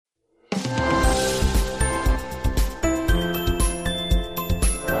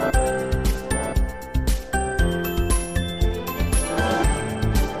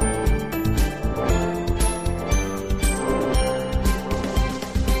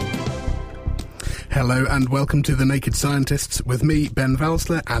Hello and welcome to The Naked Scientists with me, Ben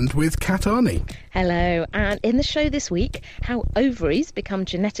Valsler, and with Kat Arney. Hello, and in the show this week, how ovaries become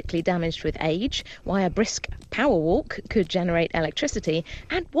genetically damaged with age, why a brisk power walk could generate electricity,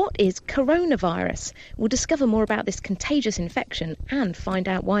 and what is coronavirus. We'll discover more about this contagious infection and find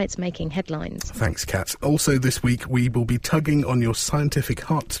out why it's making headlines. Thanks, Kat. Also this week, we will be tugging on your scientific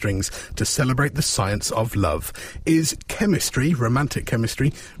heartstrings to celebrate the science of love. Is chemistry, romantic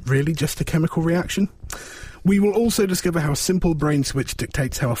chemistry, really just a chemical reaction? We will also discover how a simple brain switch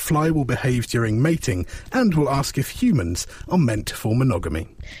dictates how a fly will behave during mating, and we'll ask if humans are meant for monogamy.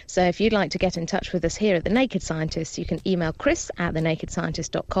 So if you'd like to get in touch with us here at The Naked Scientists, you can email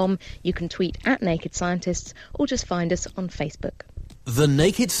chris@thenakedscientist.com, you can tweet @nakedscientists, or just find us on Facebook. The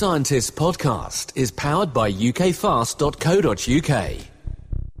Naked Scientists podcast is powered by ukfast.co.uk.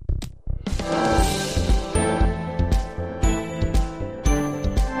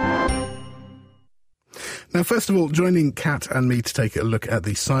 Now, first of all, joining Kat and me to take a look at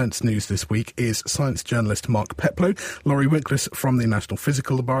the science news this week is science journalist Mark Peplow, Laurie Winkler from the National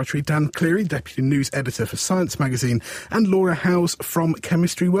Physical Laboratory, Dan Cleary, Deputy News Editor for Science Magazine, and Laura Howes from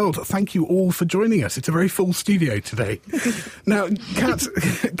Chemistry World. Thank you all for joining us. It's a very full studio today. Now, Kat,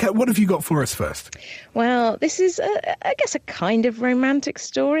 what have you got for us first? Well, this is, I guess, a kind of romantic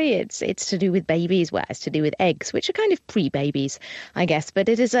story. It's to do with babies, well, it's to do with eggs, which are kind of pre-babies, I guess. But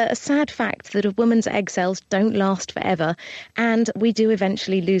it is a sad fact that a woman's egg cells don't last forever, and we do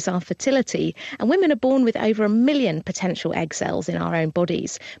eventually lose our fertility. And women are born with over 1 million potential egg cells in our own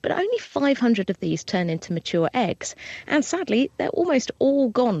bodies, but only 500 of these turn into mature eggs. And sadly, they're almost all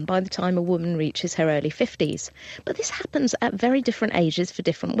gone by the time a woman reaches her early 50s. But this happens at very different ages for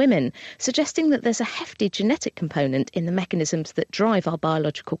different women, suggesting that there's a hefty genetic component in the mechanisms that drive our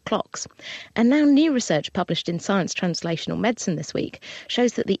biological clocks. And now new research published in Science Translational Medicine this week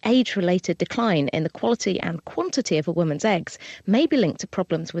shows that the age-related decline in the quality and quantity of a woman's eggs may be linked to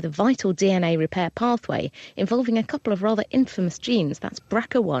problems with a vital DNA repair pathway involving a couple of rather infamous genes, that's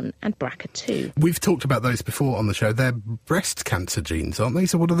BRCA1 and BRCA2. We've talked about those before on the show. They're breast cancer genes, aren't they?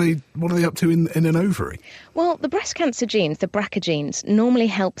 So what are they up to in an ovary? Well, the breast cancer genes, the BRCA genes, normally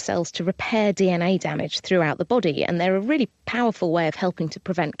help cells to repair DNA damage throughout the body, and they're a really powerful way of helping to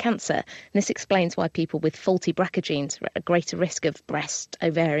prevent cancer. And this explains why people with faulty BRCA genes are at a greater risk of breast,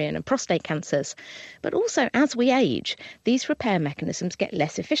 ovarian and prostate cancers. But also, as we age, these repair mechanisms get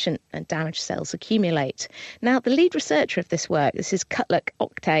less efficient and damaged cells accumulate. Now, the lead researcher of this work, this is Kutluk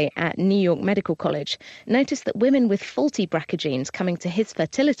Oktay at New York Medical College, noticed that women with faulty BRCA genes coming to his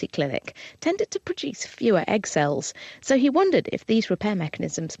fertility clinic tended to produce fewer egg cells. So he wondered if these repair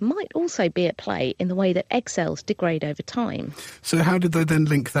mechanisms might also be at play in the way that egg cells degrade over time. So how did they then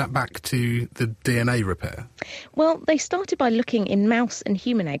link that back to the DNA repair? Well, they started by looking in mouse and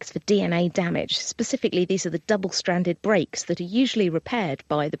human eggs for DNA damage. Specifically, these are the double-stranded breaks that are usually repaired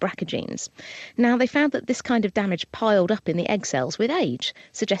by the BRCA genes. Now, they found that this kind of damage piled up in the egg cells with age,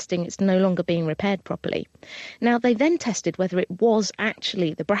 suggesting it's no longer being repaired properly. Now, they then tested whether it was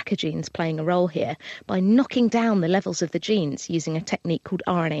actually the BRCA genes playing a role here by knocking down the levels of the genes using a technique called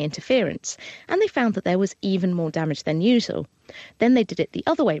RNA interference, and they found that there was even more damage than usual. Then they did it the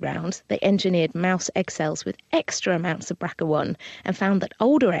other way round. They engineered mouse egg cells with extra amounts of BRCA1 and found that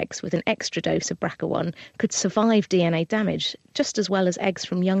older eggs with an extra dose of BRCA1 could survive DNA damage just as well as eggs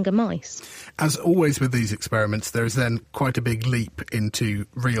from younger mice. As always with these experiments, there is then quite a big leap into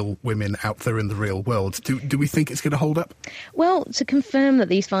real women out there in the real world. Do we think it's going to hold up? Well, to confirm that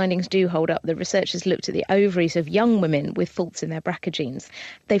these findings do hold up, the researchers looked at the ovaries of young women with faults in their BRCA genes.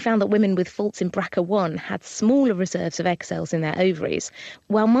 They found that women with faults in BRCA1 had smaller reserves of egg cells in their ovaries,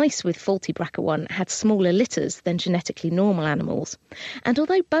 while mice with faulty BRCA1 had smaller litters than genetically normal animals. And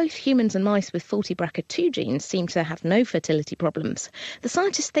although both humans and mice with faulty BRCA2 genes seem to have no fertility problems, the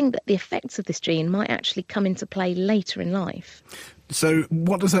scientists think that the effects of this gene might actually come into play later in life. So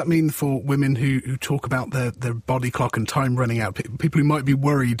what does that mean for women who talk about their body clock and time running out? People who might be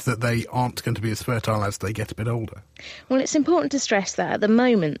worried that they aren't going to be as fertile as they get a bit older? Well, it's important to stress that at the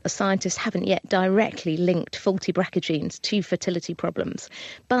moment, the scientists haven't yet directly linked faulty BRCA genes to fertility problems.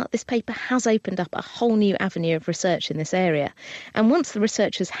 But this paper has opened up a whole new avenue of research in this area. And once the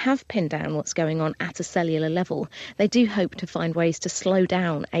researchers have pinned down what's going on at a cellular level, they do hope to find ways to slow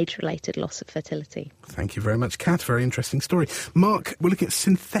down age-related loss of fertility. Thank you very much, Kat. Very interesting story. Mark, Mark, we're looking at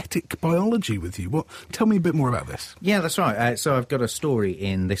synthetic biology with you. Tell me a bit more about this. Yeah, that's right. So I've got a story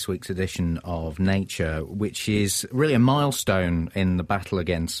in this week's edition of Nature, which is really a milestone in the battle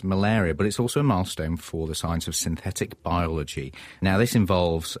against malaria, but it's also a milestone for the science of synthetic biology. Now, this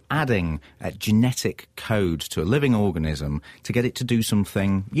involves adding genetic code to a living organism to get it to do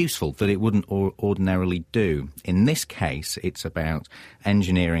something useful that it wouldn't ordinarily do. In this case, it's about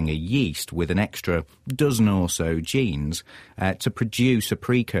engineering a yeast with an extra dozen or so genes to produce a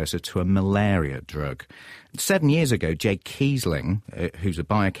precursor to a malaria drug. 7 years ago, Jay Kiesling, who's a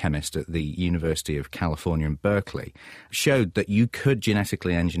biochemist at the University of California in Berkeley, showed that you could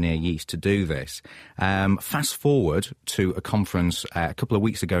genetically engineer yeast to do this. Fast forward to a conference a couple of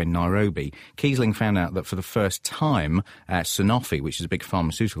weeks ago in Nairobi, Kiesling found out that for the first time, Sanofi, which is a big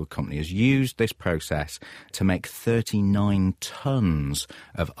pharmaceutical company, has used this process to make 39 tons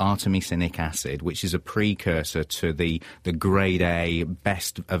of artemisinic acid, which is a precursor to the grade A,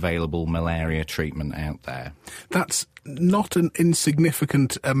 best available malaria treatment out there. That's not an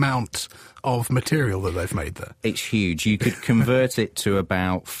insignificant amount of material that they've made there. It's huge. You could convert it to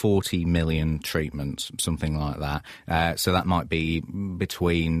about 40 million treatments, something like that. So that might be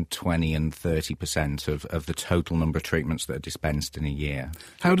between 20 and 30% of the total number of treatments that are dispensed in a year.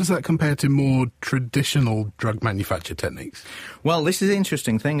 How does that compare to more traditional drug manufacture techniques? Well, this is the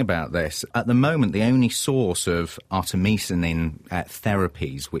interesting thing about this. At the moment, the only source of artemisinin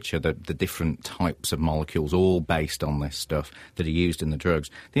therapies, which are the different types of molecules all based on this stuff that are used in the drugs,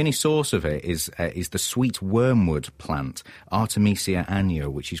 the only source of it is the sweet wormwood plant, Artemisia annua,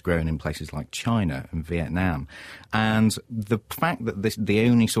 which is grown in places like China and Vietnam. And the fact that the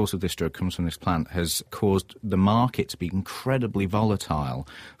only source of this drug comes from this plant has caused the market to be incredibly volatile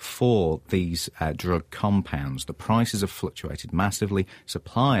for these drug compounds. The prices have fluctuated massively,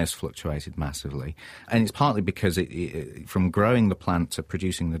 supply has fluctuated massively, and it's partly because from growing the plant to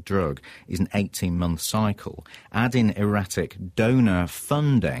producing the drug is an 18-month cycle. Add in erratic donor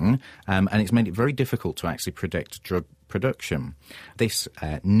funding, and it's made it very difficult to actually predict drug production. This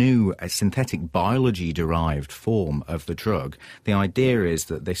new synthetic biology-derived form of the drug, the idea is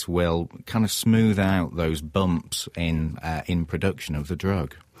that this will kind of smooth out those bumps in production of the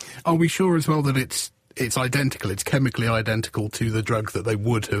drug. Are we sure as well that it's identical, it's chemically identical to the drug that they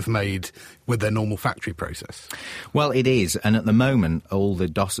would have made with their normal factory process? Well, it is, and at the moment, all the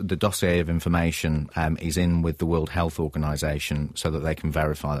dossier of information is in with the World Health Organization so that they can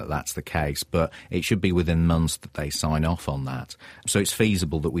verify that that's the case, but it should be within months that they sign off on that. So it's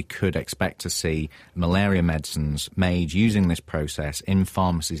feasible that we could expect to see malaria medicines made using this process in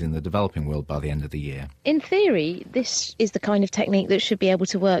pharmacies in the developing world by the end of the year. In theory, this is the kind of technique that should be able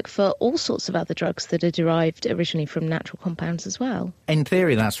to work for all sorts of other drugs that are derived originally from natural compounds as well. In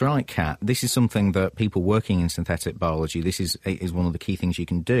theory, that's right, Kat. This is something that people working in synthetic biology, this is one of the key things you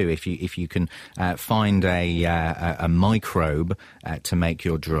can do. If you can find a microbe to make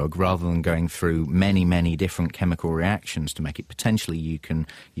your drug, rather than going through many different chemical reactions to make it, potentially you can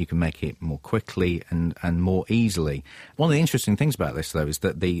make it more quickly and more easily. One of the interesting things about this, though, is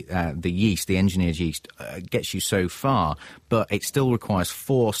that the yeast, the engineered yeast, gets you so far, but it still requires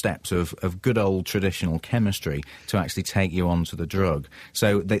 4 steps of good old traditional chemistry to actually take you onto the drug.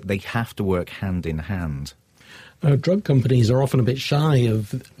 So they have to work hand in hand. Drug companies are often a bit shy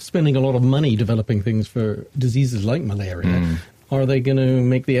of spending a lot of money developing things for diseases like malaria. Are they going to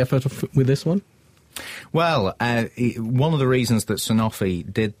make the effort with this one? Well, one of the reasons that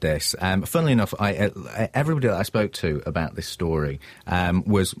Sanofi did this, funnily enough, everybody that I spoke to about this story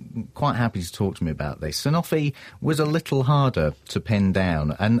was quite happy to talk to me about this. Sanofi was a little harder to pin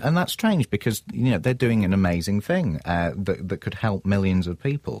down, and that's strange because they're doing an amazing thing that could help millions of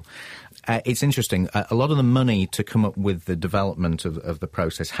people. It's interesting. A lot of the money to come up with the development of the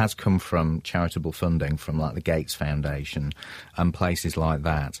process has come from charitable funding, from like the Gates Foundation and places like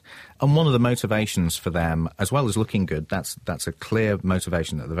that. And one of the motivations for them, as well as looking good, that's a clear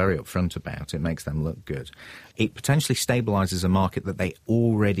motivation that they're very upfront about. It makes them look good. It potentially stabilises a market that they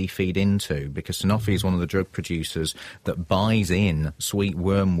already feed into, because Sanofi is one of the drug producers that buys in sweet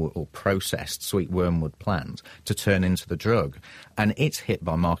wormwood or processed sweet wormwood plant to turn into the drug. And it's hit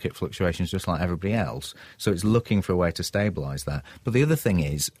by market fluctuations just like everybody else. So it's looking for a way to stabilise that. But the other thing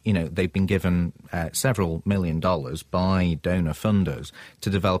is, they've been given several $1 million by donor funders to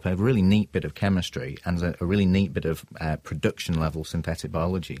develop a really neat bit of chemistry and a really neat bit of production-level synthetic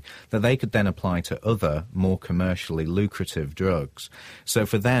biology that they could then apply to other, more commercially lucrative drugs. So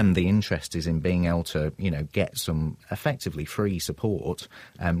for them, the interest is in being able to, get some effectively free support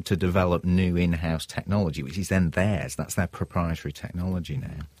to develop new in-house technology, which is then theirs. That's their proprietary technology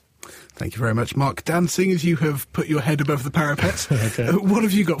now. Thank you very much, Mark. Dan, seeing as you have put your head above the parapet, Okay. What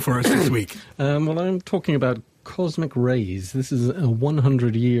have you got for us this week? Well, I'm talking about cosmic rays. This is a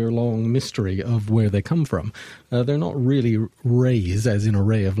 100-year-long mystery of where they come from. They're not really rays, as in a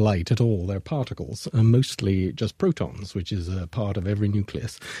ray of light at all. They're particles, mostly just protons, which is a part of every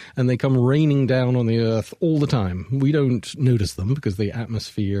nucleus. And they come raining down on the Earth all the time. We don't notice them because the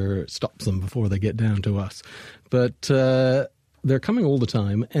atmosphere stops them before they get down to us. But they're coming all the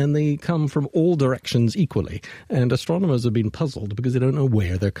time, and they come from all directions equally. And astronomers have been puzzled because they don't know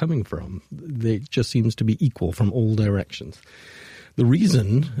where they're coming from. It just seems to be equal from all directions. The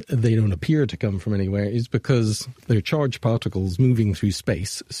reason they don't appear to come from anywhere is because they're charged particles moving through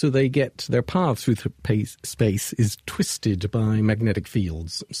space, so they get their path through space is twisted by magnetic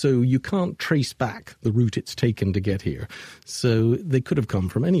fields. So you can't trace back the route it's taken to get here. So they could have come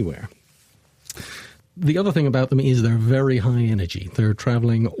from anywhere. The other thing about them is they're very high energy. They're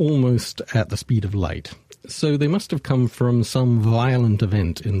traveling almost at the speed of light. So they must have come from some violent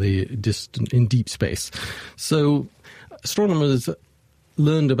event in deep space. So astronomers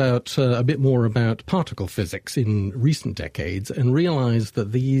learned about a bit more about particle physics in recent decades and realized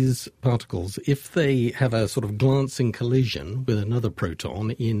that these particles, if they have a sort of glancing collision with another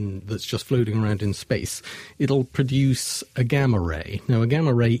proton that's just floating around in space, it'll produce a gamma ray. Now, a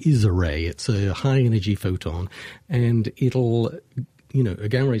gamma ray is a ray. It's a high-energy photon, and a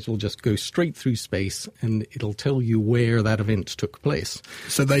gamma rays will just go straight through space, and it'll tell you where that event took place.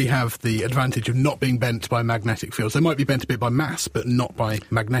 So they have the advantage of not being bent by magnetic fields. They might be bent a bit by mass, but not by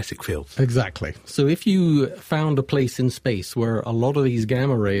magnetic fields. Exactly. So if you found a place in space where a lot of these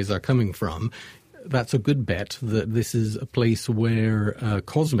gamma rays are coming from, that's a good bet that this is a place where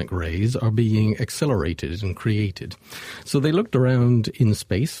cosmic rays are being accelerated and created. So they looked around in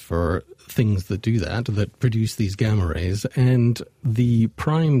space for things that do that produce these gamma rays, and the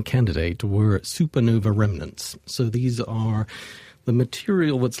prime candidate were supernova remnants. So these are the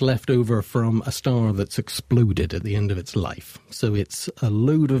material that's left over from a star that's exploded at the end of its life. So it's a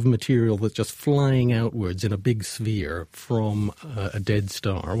load of material that's just flying outwards in a big sphere from a dead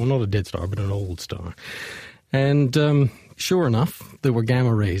star. Well, not a dead star, but an old star. And sure enough, there were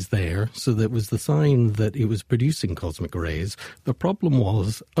gamma rays there, so that was the sign that it was producing cosmic rays. The problem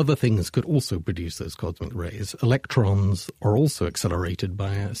was other things could also produce those cosmic rays. Electrons are also accelerated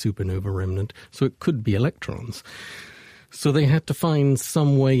by a supernova remnant, so it could be electrons. So they had to find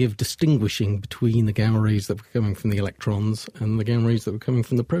some way of distinguishing between the gamma rays that were coming from the electrons and the gamma rays that were coming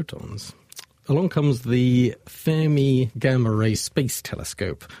from the protons. Along comes the Fermi Gamma Ray Space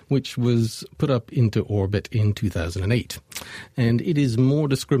Telescope, which was put up into orbit in 2008. And it is more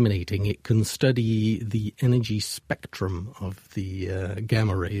discriminating. It can study the energy spectrum of the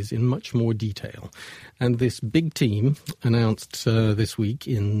gamma rays in much more detail. And this big team announced this week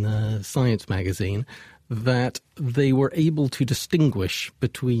in Science magazine that they were able to distinguish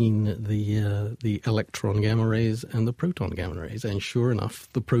between the electron gamma rays and the proton gamma rays. And sure enough,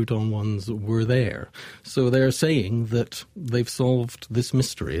 the proton ones were there. So they're saying that they've solved this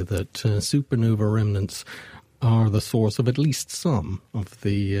mystery, that supernova remnants are the source of at least some of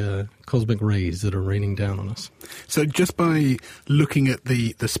the cosmic rays that are raining down on us. So just by looking at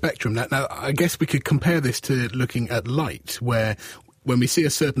the spectrum, now I guess we could compare this to looking at light, where when we see a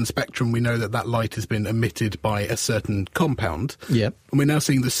certain spectrum, we know that light has been emitted by a certain compound. Yep. And we're now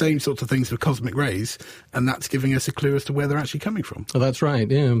seeing the same sorts of things for cosmic rays, and that's giving us a clue as to where they're actually coming from. Oh, that's right,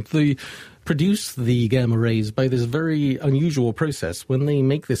 yeah. They produce the gamma rays by this very unusual process. When they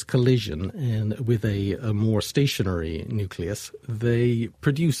make this collision and with a more stationary nucleus, they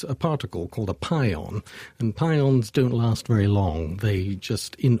produce a particle called a pion. And pions don't last very long. They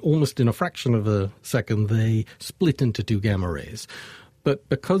just, almost in a fraction of a second, they split into two gamma rays. But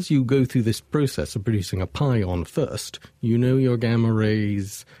because you go through this process of producing a pion first, you know your gamma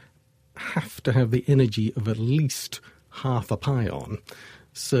rays have to have the energy of at least half a pion.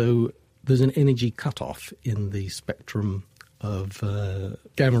 So there's an energy cutoff in the spectrum of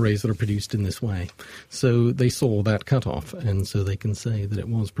gamma rays that are produced in this way. So they saw that cutoff, and so they can say that it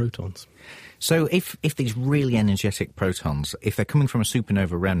was protons. So if these really energetic protons, if they're coming from a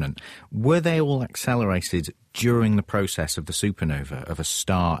supernova remnant, were they all accelerated during the process of the supernova, of a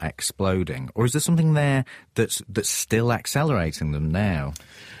star exploding? Or is there something there that's still accelerating them now?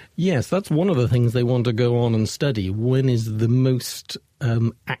 Yes, that's one of the things they want to go on and study. When is the most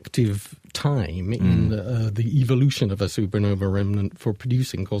active time in the evolution of a supernova remnant for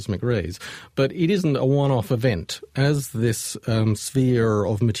producing cosmic rays? But it isn't a one-off event. As this sphere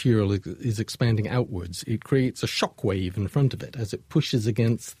of material is expanding outwards, it creates a shock wave in front of it as it pushes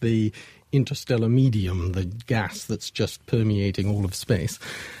against the interstellar medium, the gas that's just permeating all of space.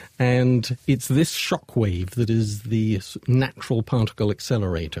 And it's this shock wave that is the natural particle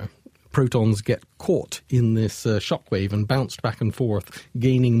accelerator. Protons get caught in this shock wave and bounced back and forth,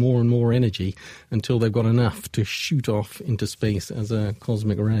 gaining more and more energy until they've got enough to shoot off into space as a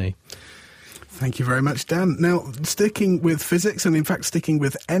cosmic ray. Thank you very much, Dan. Now, sticking with physics and, in fact, sticking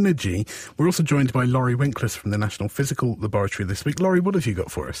with energy, we're also joined by Laurie Winkless from the National Physical Laboratory this week. Laurie, what have you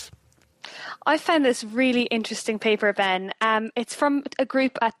got for us? I found this really interesting paper, Ben. It's from a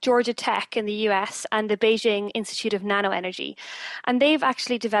group at Georgia Tech in the US and the Beijing Institute of Nanoenergy. And they've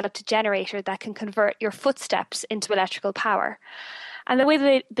actually developed a generator that can convert your footsteps into electrical power. And the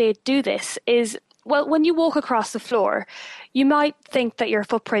way they do this is, well, when you walk across the floor, you might think that your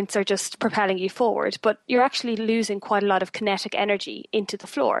footprints are just propelling you forward, but you're actually losing quite a lot of kinetic energy into the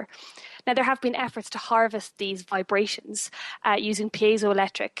floor. Now, there have been efforts to harvest these vibrations using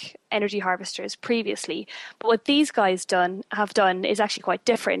piezoelectric energy harvesters previously. But what these guys have done is actually quite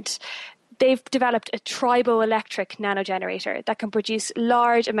different. They've developed a triboelectric nanogenerator that can produce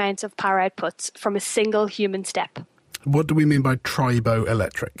large amounts of power outputs from a single human step. What do we mean by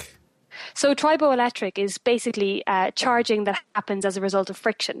triboelectric? So triboelectric is basically charging that happens as a result of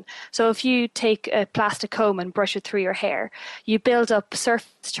friction. So if you take a plastic comb and brush it through your hair, you build up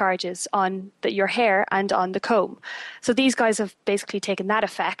surface charges on your hair and on the comb. So these guys have basically taken that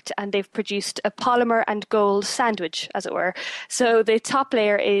effect and they've produced a polymer and gold sandwich, as it were. So the top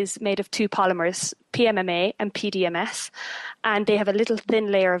layer is made of two polymers, PMMA and PDMS, and they have a little thin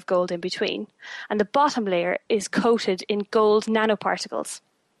layer of gold in between. And the bottom layer is coated in gold nanoparticles.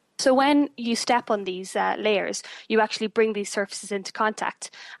 So when you step on these layers, you actually bring these surfaces into contact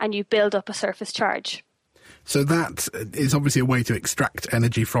and you build up a surface charge. So that is obviously a way to extract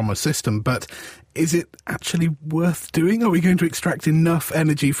energy from a system, but is it actually worth doing? Are we going to extract enough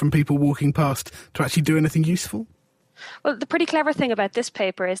energy from people walking past to actually do anything useful? Well, the pretty clever thing about this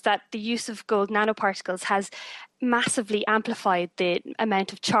paper is that the use of gold nanoparticles has massively amplified the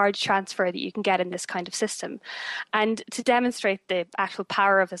amount of charge transfer that you can get in this kind of system. And to demonstrate the actual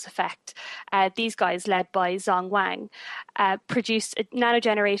power of this effect, these guys, led by Zhong Wang, produced a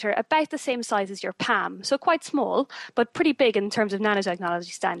nanogenerator about the same size as your palm, so quite small, but pretty big in terms of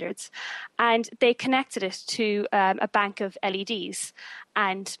nanotechnology standards. And they connected it to a bank of LEDs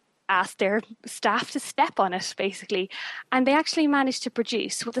and asked their staff to step on it, basically. And they actually managed to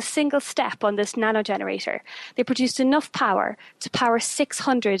produce, with a single step on this nanogenerator, they produced enough power to power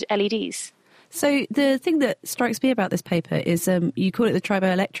 600 LEDs. So the thing that strikes me about this paper is you call it the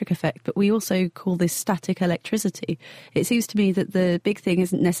triboelectric effect, but we also call this static electricity. It seems to me that the big thing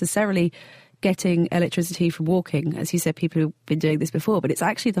isn't necessarily getting electricity from walking. As you said, people have been doing this before, but it's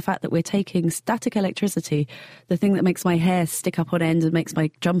actually the fact that we're taking static electricity, the thing that makes my hair stick up on end and makes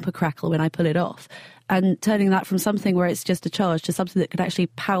my jumper crackle when I pull it off, and turning that from something where it's just a charge to something that could actually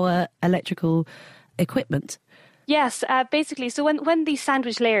power electrical equipment. Yes, basically. So when these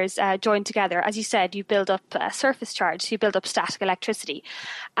sandwich layers join together, as you said, you build up a surface charge, so you build up static electricity.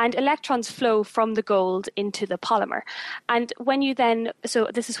 And electrons flow from the gold into the polymer. And when you then, so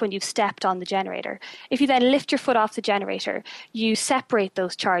this is when you've stepped on the generator. If you then lift your foot off the generator, you separate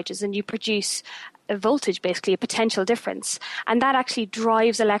those charges and you produce a voltage, basically a potential difference. And that actually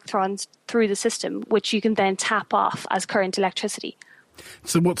drives electrons through the system, which you can then tap off as current electricity.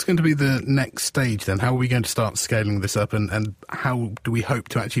 So what's going to be the next stage then? How are we going to start scaling this up and how do we hope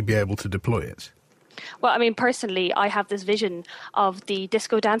to actually be able to deploy it? Well, I mean, personally, I have this vision of the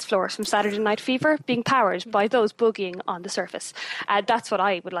disco dance floors from Saturday Night Fever being powered by those boogieing on the surface. That's what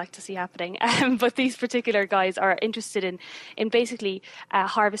I would like to see happening. But these particular guys are interested in basically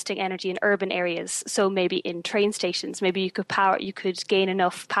harvesting energy in urban areas. So maybe in train stations, maybe you could gain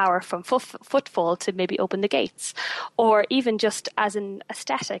enough power from footfall to maybe open the gates, or even just as an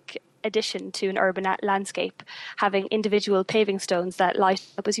aesthetic addition to an urban landscape, having individual paving stones that light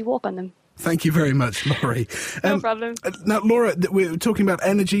up as you walk on them. Thank you very much, Laurie. No problem. Now, Laura, we're talking about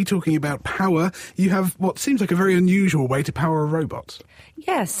energy, talking about power. You have what seems like a very unusual way to power a robot.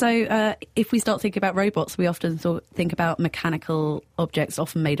 Yeah, so if we start thinking about robots, we often think about mechanical objects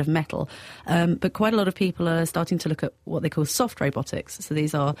often made of metal. But quite a lot of people are starting to look at what they call soft robotics. So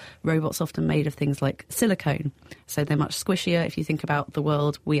these are robots often made of things like silicone. So they're much squishier. If you think about the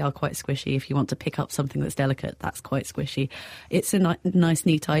world, we are quite squishy. If you want to pick up something that's delicate, that's quite squishy. It's a nice,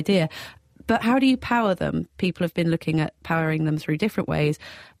 neat idea. But how do you power them? People have been looking at powering them through different ways.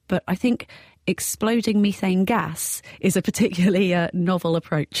 But I think exploding methane gas is a particularly novel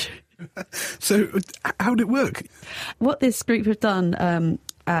approach. So how did it work? What this group have done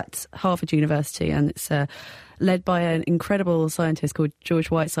at Harvard University, and it's led by an incredible scientist called George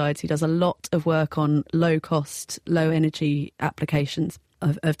Whitesides, who does a lot of work on low-cost, low-energy applications.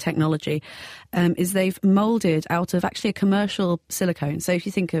 of technology, is they've moulded out of actually a commercial silicone. So if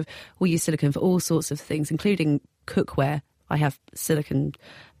you think of, we use silicone for all sorts of things, including cookware. I have silicone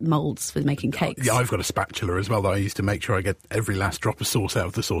moulds for making cakes. Yeah, I've got a spatula as well that I use to make sure I get every last drop of sauce out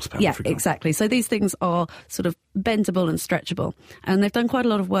of the saucepan. Yeah, exactly. So these things are sort of bendable and stretchable. And they've done quite a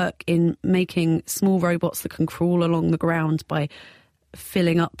lot of work in making small robots that can crawl along the ground by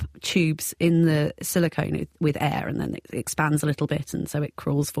filling up tubes in the silicone with air, and then it expands a little bit, and so it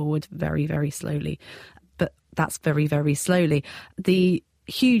crawls forward very, very slowly. But that's very, very slowly. The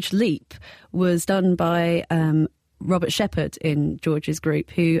huge leap was done by Robert Shepherd in George's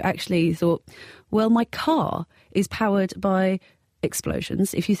group, who actually thought, well, my car is powered by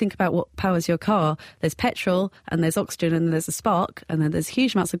explosions. If you think about what powers your car, there's petrol and there's oxygen and there's a spark, and then there's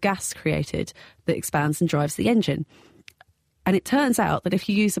huge amounts of gas created that expands and drives the engine. And it turns out that if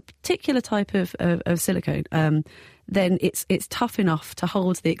you use a particular type of silicone, then it's tough enough to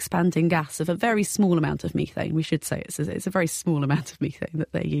hold the expanding gas of a very small amount of methane. We should say it's a very small amount of methane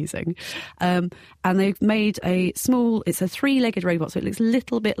that they're using. And they've made it's a 3-legged robot, so it looks a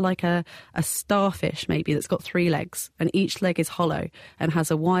little bit like a starfish maybe that's got 3 legs, and each leg is hollow and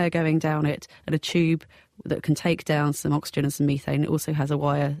has a wire going down it and a tube that can take down some oxygen and some methane. It also has a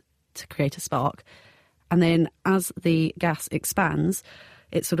wire to create a spark. And then as the gas expands,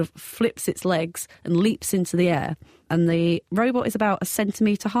 it sort of flips its legs and leaps into the air. And the robot is about 1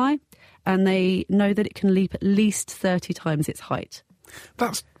 centimetre high, and they know that it can leap at least 30 times its height.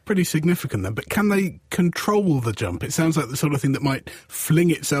 That's pretty significant then, but can they control the jump? It sounds like the sort of thing that might fling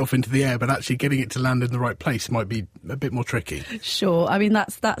itself into the air, but actually getting it to land in the right place might be a bit more tricky. Sure, I mean,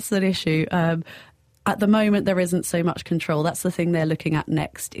 that's an issue. At the moment, there isn't so much control. That's the thing they're looking at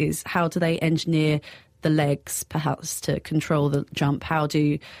next, is how do they engineer the legs perhaps to control the jump? How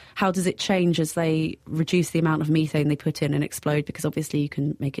does it change as they reduce the amount of methane they put in and explode? Because obviously you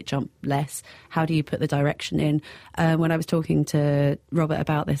can make it jump less. How do you put the direction in? When I was talking to Robert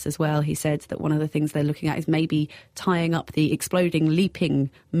about this as well, he said that one of the things they're looking at is maybe tying up the exploding,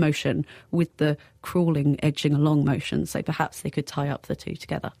 leaping motion with the crawling, edging along motion. So perhaps they could tie up the two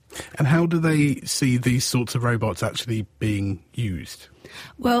together. And how do they see these sorts of robots actually being used?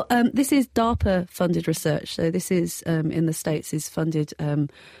 Well, this is DARPA-funded research. So this is, in the States, is funded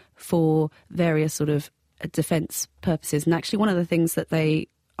for various sort of defence purposes. And actually one of the things that they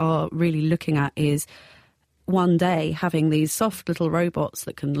are really looking at is one day having these soft little robots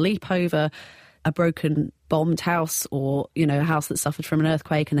that can leap over a broken bombed house, or, you know, a house that suffered from an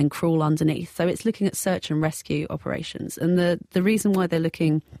earthquake, and then crawl underneath. So it's looking at search and rescue operations. And the reason why they're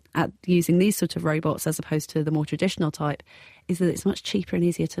looking at using these sort of robots as opposed to the more traditional type is that it's much cheaper and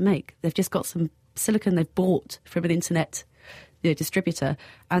easier to make. They've just got some silicone they've bought from an internet distributor,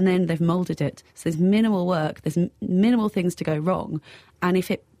 and then they've moulded it. So there's minimal work, there's minimal things to go wrong. And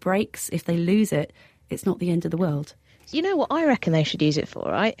if it breaks, if they lose it, it's not the end of the world. You know what I reckon they should use it for,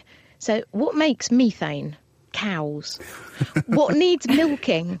 right? So what makes methane? Cows. What needs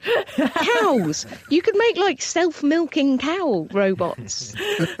milking? Cows. You could make like self-milking cow robots.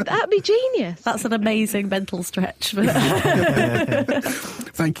 That'd be genius. That's an amazing mental stretch.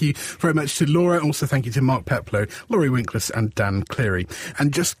 Thank you very much to Laura. Also thank you to Mark Peplow, Laurie Winkless and Dan Cleary.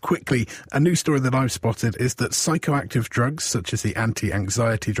 And just quickly, a new story that I've spotted is that psychoactive drugs, such as the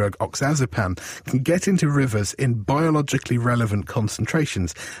anti-anxiety drug oxazepam, can get into rivers in biologically relevant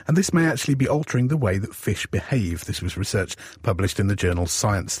concentrations. And this may actually be altering the way that fish behave. This was research published in the journal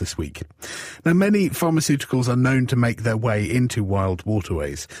Science this week. Now, many pharmaceuticals are known to make their way into wild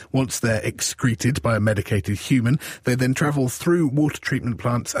waterways. Once they're excreted by a medicated human, they then travel through water treatment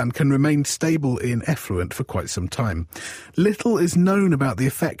plants and can remain stable in effluent for quite some time. Little is known about the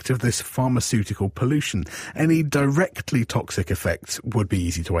effect of this pharmaceutical pollution. Any directly toxic effects would be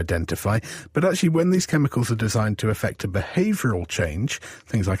easy to identify, but actually when these chemicals are designed to affect a behavioural change,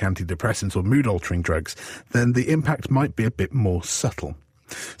 things like antidepressants or mood-altering drugs, then the impact might be a bit more subtle.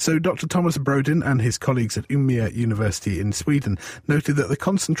 So Dr. Thomas Brodin and his colleagues at Umeå University in Sweden noted that the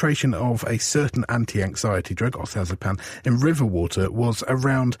concentration of a certain anti-anxiety drug, oxazepam, in river water was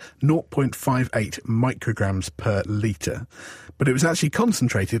around 0.58 micrograms per litre. But it was actually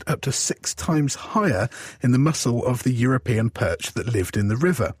concentrated up to 6 times higher in the muscle of the European perch that lived in the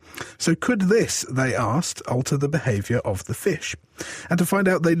river. So could this, they asked, alter the behaviour of the fish? And to find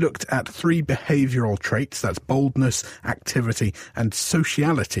out, they looked at 3 behavioural traits, that's boldness, activity and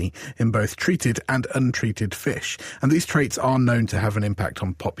sociality, in both treated and untreated fish. And these traits are known to have an impact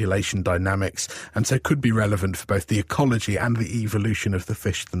on population dynamics, and so could be relevant for both the ecology and the evolution of the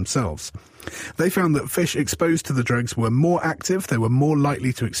fish themselves. They found that fish exposed to the drugs were more active, they were more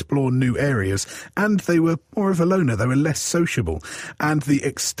likely to explore new areas, and they were more of a loner, they were less sociable. And the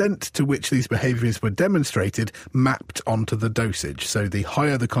extent to which these behaviours were demonstrated mapped onto the dosage. So the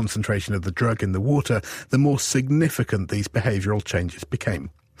higher the concentration of the drug in the water, the more significant these behavioural changes became.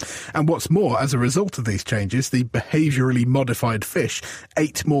 And what's more, as a result of these changes, the behaviourally modified fish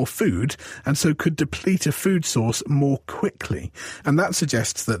ate more food and so could deplete a food source more quickly. And that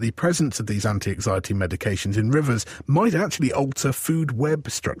suggests that the presence of these anti-anxiety medications in rivers might actually alter food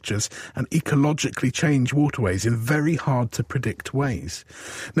web structures and ecologically change waterways in very hard to predict ways.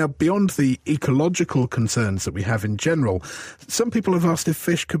 Now, beyond the ecological concerns that we have in general, some people have asked if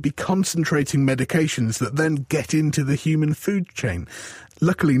fish could be concentrating medications that then get into the human food chain.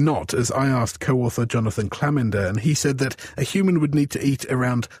 Luckily not, as I asked co-author Jonathan Claminder, and he said that a human would need to eat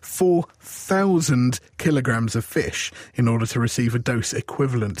around 4,000 kilograms of fish in order to receive a dose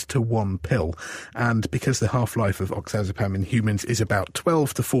equivalent to one pill. And because the half-life of oxazepam in humans is about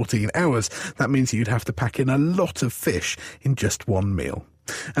 12 to 14 hours, that means you'd have to pack in a lot of fish in just one meal.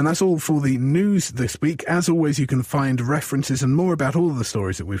 And that's all for the news this week. As always, you can find references and more about all of the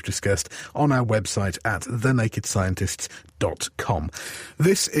stories that we've discussed on our website at thenakedscientists.com.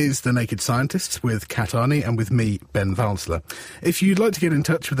 This is The Naked Scientists with Kat Arney and with me, Ben Valsler. If you'd like to get in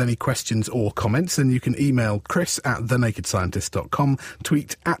touch with any questions or comments, then you can email Chris at thenakedscientists.com,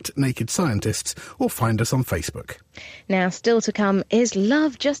 tweet at Naked Scientists, or find us on Facebook. Now, still to come, is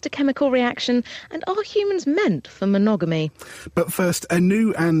love just a chemical reaction, and are humans meant for monogamy? But first, a new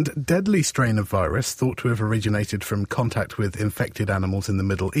and deadly strain of virus, thought to have originated from contact with infected animals in the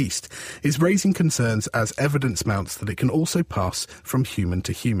Middle East, is raising concerns as evidence mounts that it can also pass from human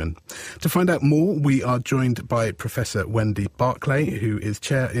to human. To find out more, we are joined by Professor Wendy Barclay, who is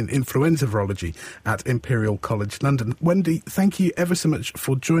Chair in Influenza Virology at Imperial College London. Wendy, thank you ever so much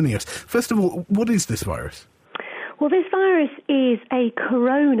for joining us. First of all, what is this virus? Well, this virus is a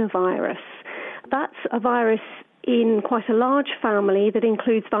coronavirus. That's a virus in quite a large family that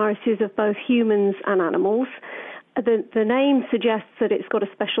includes viruses of both humans and animals. The name suggests that it's got a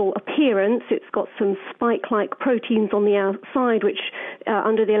special appearance. It's got some spike-like proteins on the outside, which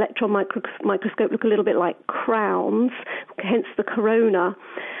under the electron microscope look a little bit like crowns, hence the corona.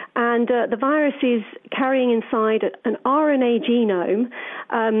 And the virus is carrying inside an RNA genome,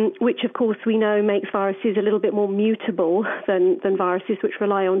 which, of course, we know makes viruses a little bit more mutable than viruses which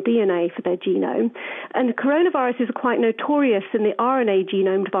rely on DNA for their genome. And coronaviruses are quite notorious in the RNA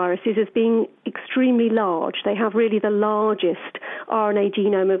genomed viruses as being extremely large. They have really the largest RNA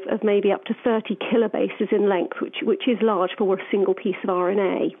genome of maybe up to 30 kilobases in length, which is large for a single piece of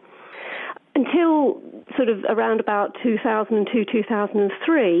RNA. Until sort of around about 2002,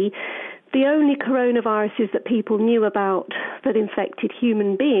 2003, the only coronaviruses that people knew about that infected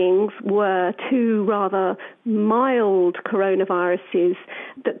human beings were two rather mild coronaviruses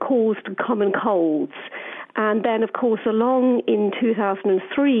that caused common colds. And then, of course, along in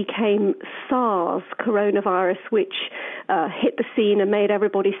 2003 came SARS coronavirus, which hit the scene and made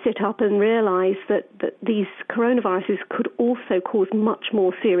everybody sit up and realize that these coronaviruses could also cause much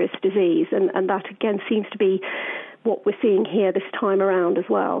more serious disease. And that, again, seems to be what we're seeing here this time around as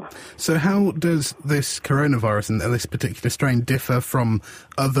well. So how does this coronavirus and this particular strain differ from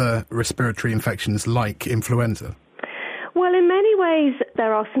other respiratory infections like influenza? Well, in many ways,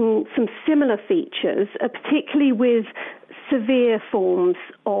 there are some similar features, particularly with severe forms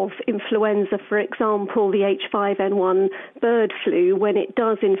of influenza. For example, the H5N1 bird flu, when it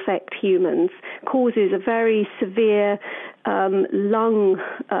does infect humans, causes a very severe lung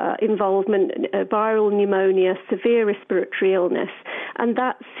involvement, viral pneumonia, severe respiratory illness. And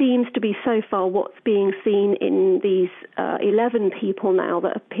that seems to be so far what's being seen in these 11 people now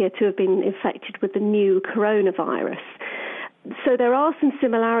that appear to have been infected with the new coronavirus. So there are some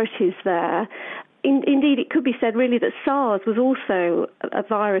similarities there. Indeed, it could be said really that SARS was also a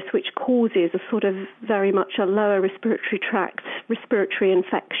virus which causes a sort of very much a lower respiratory tract respiratory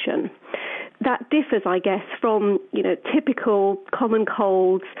infection. That differs, I guess, from, typical common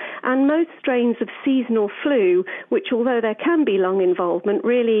colds and most strains of seasonal flu, which, although there can be lung involvement,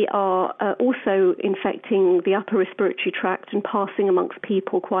 really are also infecting the upper respiratory tract and passing amongst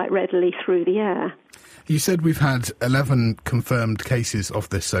people quite readily through the air. You said we've had 11 confirmed cases of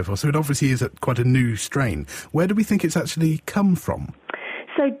this so far, so it obviously is quite a new strain. Where do we think it's actually come from?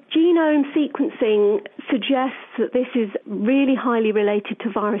 So genome sequencing suggests that this is really highly related to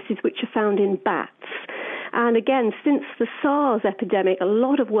viruses which are found in bats. And again, since the SARS epidemic, a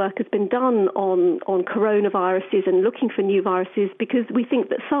lot of work has been done on coronaviruses and looking for new viruses, because we think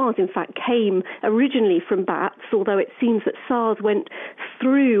that SARS, in fact, came originally from bats, although it seems that SARS went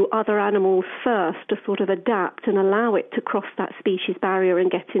through other animals first to sort of adapt and allow it to cross that species barrier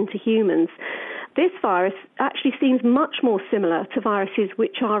and get into humans. This virus actually seems much more similar to viruses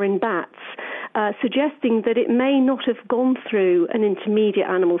which are in bats, suggesting that it may not have gone through an intermediate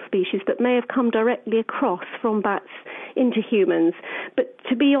animal species, but may have come directly across from bats into humans. But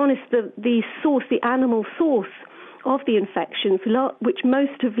to be honest, the animal source of the infections, which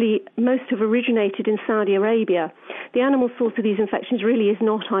most have originated in Saudi Arabia, the animal source of these infections really is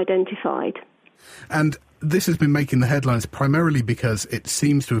not identified. And this has been making the headlines primarily because it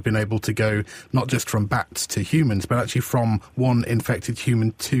seems to have been able to go not just from bats to humans, but actually from one infected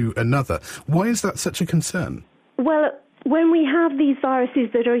human to another. Why is that such a concern? Well, when we have these viruses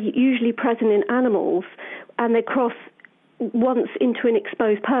that are usually present in animals and they cross once into an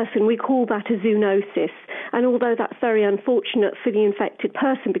exposed person, we call that a zoonosis. And although that's very unfortunate for the infected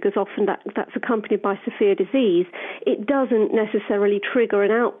person, because often that's accompanied by severe disease, it doesn't necessarily trigger an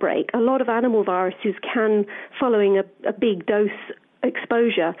outbreak. A lot of animal viruses can, following a big dose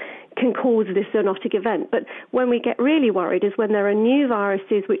exposure, can cause this zoonotic event. But when we get really worried is when there are new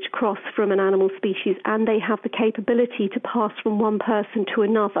viruses which cross from an animal species and they have the capability to pass from one person to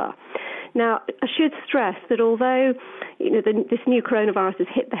another. Now, I should stress that although this new coronavirus has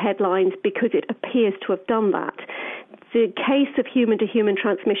hit the headlines because it appears to have done that, the case of human-to-human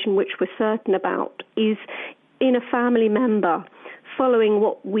transmission, which we're certain about, is in a family member following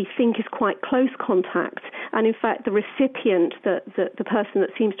what we think is quite close contact. And in fact, the recipient, the person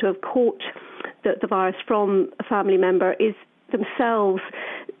that seems to have caught the virus from a family member, is themselves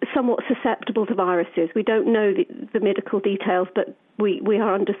somewhat susceptible to viruses. We don't know the medical details, but we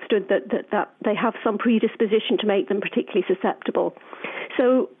are understood that they have some predisposition to make them particularly susceptible.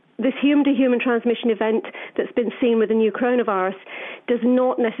 So this human-to-human transmission event that's been seen with the new coronavirus does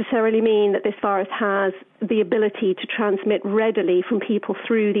not necessarily mean that this virus has the ability to transmit readily from people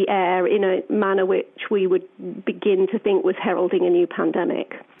through the air in a manner which we would begin to think was heralding a new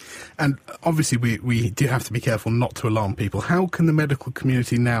pandemic. And obviously we do have to be careful not to alarm people. How can the medical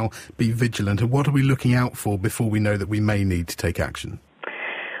community now be vigilant, and what are we looking out for before we know that we may need to take action?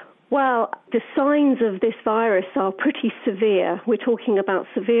 Well, the signs of this virus are pretty severe. We're talking about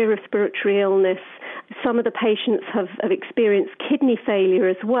severe respiratory illness. Some of the patients have experienced kidney failure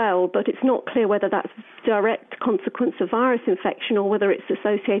as well, but it's not clear whether that's a direct consequence of virus infection or whether it's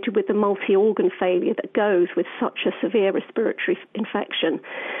associated with the multi-organ failure that goes with such a severe respiratory infection.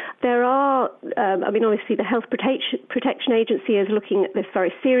 There are, obviously the Health Protection Agency is looking at this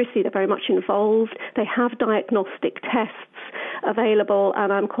very seriously. They're very much involved. They have diagnostic tests available,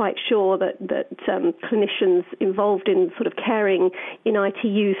 and I'm quite sure that clinicians involved in sort of caring in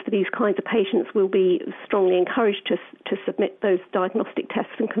ITUs for these kinds of patients will be strongly encouraged to submit those diagnostic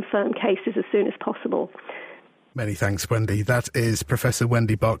tests and confirm cases as soon as possible. Many thanks, Wendy. That is Professor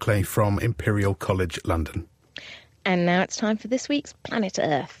Wendy Barclay from Imperial College London. And now it's time for this week's Planet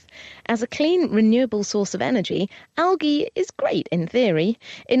Earth. As a clean, renewable source of energy, algae is great in theory.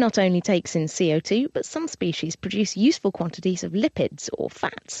 It not only takes in CO2, but some species produce useful quantities of lipids or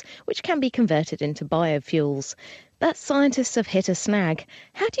fats, which can be converted into biofuels. But scientists have hit a snag.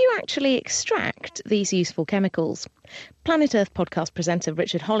 How do you actually extract these useful chemicals? Planet Earth podcast presenter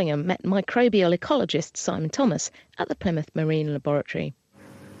Richard Hollingham met microbial ecologist Simon Thomas at the Plymouth Marine Laboratory.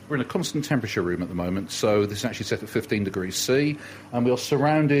 We're in a constant temperature room at the moment, so this is actually set at 15 degrees C, and we are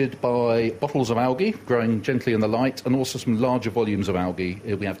surrounded by bottles of algae growing gently in the light, and also some larger volumes of algae.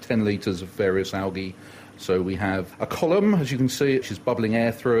 We have 10 litres of various algae. So we have a column, as you can see, which is bubbling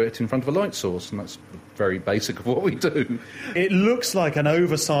air through it in front of a light source, and that's very basic of what we do. It looks like an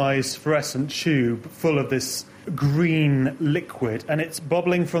oversized fluorescent tube full of this green liquid, and it's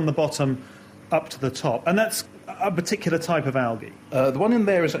bubbling from the bottom up to the top. And that's a particular type of algae. The one in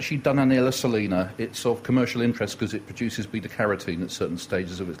there is actually Dunanella salina. It's of commercial interest because it produces beta-carotene at certain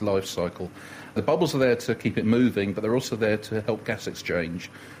stages of its life cycle. The bubbles are there to keep it moving, but they're also there to help gas exchange,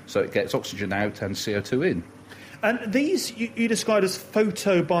 so it gets oxygen out and CO2 in. And these you described as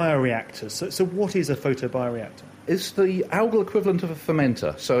photobioreactors. So what is a photobioreactor? It's the algal equivalent of a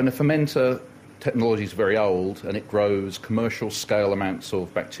fermenter. So in a fermenter, technology is very old, and it grows commercial-scale amounts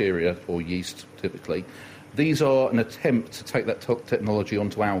of bacteria, or yeast, typically. These are an attempt to take that technology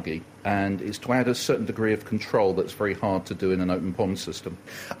onto algae, and it's to add a certain degree of control that's very hard to do in an open pond system.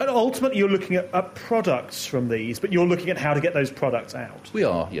 And ultimately you're looking at products from these, but you're looking at how to get those products out. We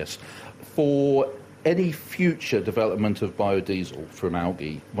are, yes. For any future development of biodiesel from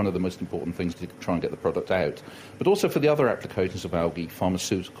algae, one of the most important things to try and get the product out, but also for the other applications of algae,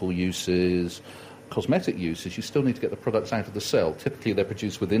 pharmaceutical uses, cosmetic uses, you still need to get the products out of the cell. Typically they're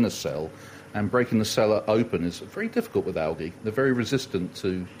produced within a cell, and breaking the cell open is very difficult with algae. They're very resistant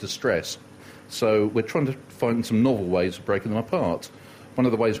to distress. So we're trying to find some novel ways of breaking them apart. One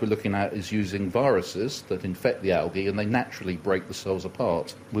of the ways we're looking at is using viruses that infect the algae, and they naturally break the cells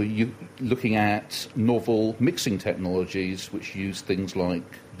apart. We're looking at novel mixing technologies which use things like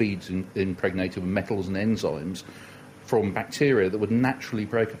beads impregnated with metals and enzymes from bacteria that would naturally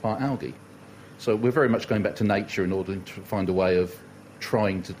break apart algae. So we're very much going back to nature in order to find a way of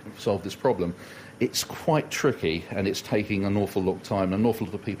trying to solve this problem. It's quite tricky, and it's taking an awful long time, and an awful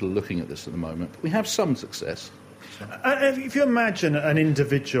lot of people are looking at this at the moment. But we have some success. If you imagine an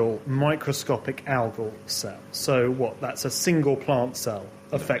individual microscopic algal cell, so that's a single plant cell,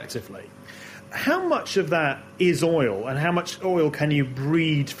 effectively. How much of that is oil, and how much oil can you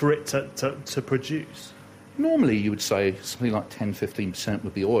breed for it to produce? Normally you would say something like 10-15%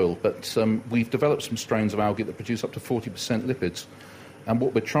 would be oil, but we've developed some strains of algae that produce up to 40% lipids. And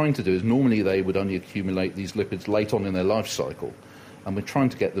what we're trying to do is normally they would only accumulate these lipids late on in their life cycle. And we're trying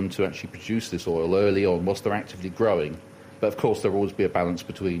to get them to actually produce this oil early on whilst they're actively growing. But of course there will always be a balance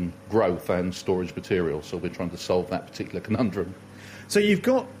between growth and storage material, so we're trying to solve that particular conundrum. So you've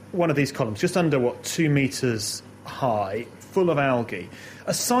got one of these columns just under, 2 metres high, full of algae.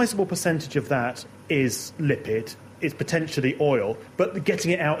 A sizable percentage of that is lipid, is potentially oil, but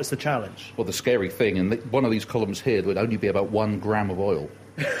getting it out is the challenge. Well, the scary thing, and one of these columns here would only be about 1 gram of oil.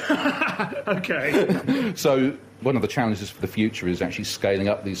 Okay. So one of the challenges for the future is actually scaling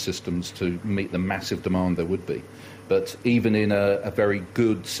up these systems to meet the massive demand there would be. But even in a very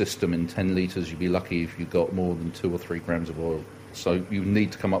good system in 10 litres, you'd be lucky if you got more than 2 or 3 grams of oil. So you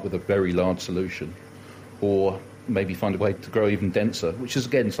need to come up with a very large solution, or maybe find a way to grow even denser, which is,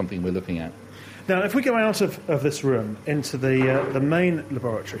 again, something we're looking at. Now, if we go out of this room into the main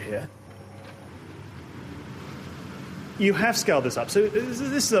laboratory here, you have scaled this up. So this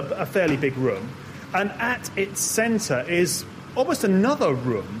is a fairly big room, and at its centre is almost another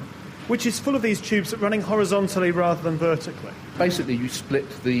room, which is full of these tubes running horizontally rather than vertically. Basically, you split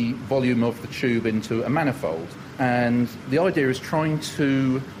the volume of the tube into a manifold, and the idea is trying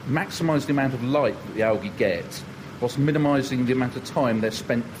to maximise the amount of light that the algae get, whilst minimising the amount of time they're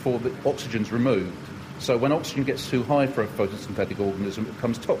spent before the oxygen's removed. So when oxygen gets too high for a photosynthetic organism, it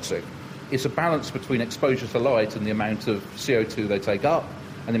becomes toxic. It's a balance between exposure to light and the amount of CO2 they take up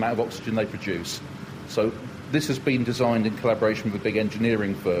and the amount of oxygen they produce. So this has been designed in collaboration with a big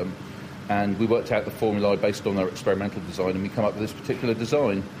engineering firm, and we worked out the formulae based on their experimental design, and we come up with this particular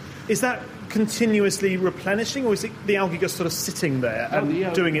design. Is that continuously replenishing, or is it the algae just sort of sitting there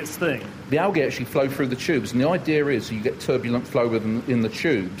and doing its thing? The algae actually flow through the tubes, and the idea is you get turbulent flow in the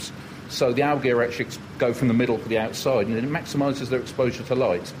tubes, so the algae actually go from the middle to the outside, and it maximises their exposure to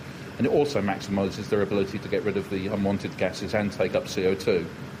light, and it also maximises their ability to get rid of the unwanted gases and take up CO2.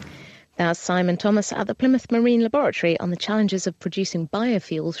 That's Simon Thomas at the Plymouth Marine Laboratory on the challenges of producing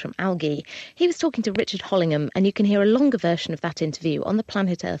biofuels from algae. He was talking to Richard Hollingham, and you can hear a longer version of that interview on the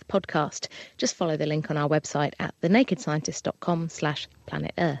Planet Earth podcast. Just follow the link on our website at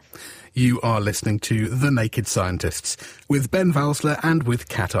thenakedscientist.com/Planet Earth. You are listening to The Naked Scientists with Ben Valsler and with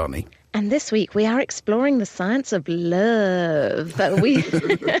Kat Arney. And this week we are exploring the science of love.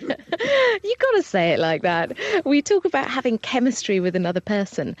 You got to say it like that. We talk about having chemistry with another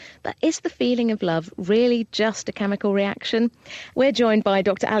person, but is the feeling of love really just a chemical reaction? We're joined by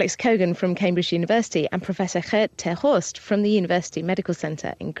Dr. Alex Kogan from Cambridge University and Professor Geert ter Horst from the University Medical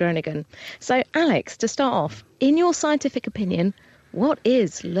Centre in Groningen. So, Alex, to start off, in your scientific opinion, what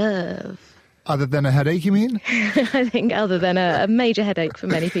is love? Other than a headache, you mean? I think other than a major headache for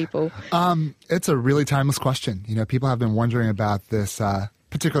many people. It's a really timeless question. You know, people have been wondering about this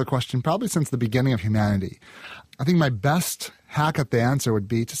particular question probably since the beginning of humanity. I think my best hack at the answer would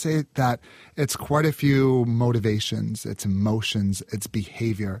be to say that it's quite a few motivations, it's emotions, it's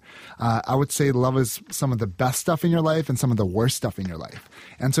behavior. I would say love is some of the best stuff in your life and some of the worst stuff in your life.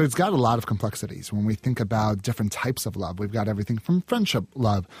 And so it's got a lot of complexities. When we think about different types of love, we've got everything from friendship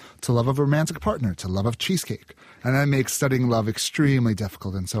love to love of a romantic partner to love of cheesecake. And that makes studying love extremely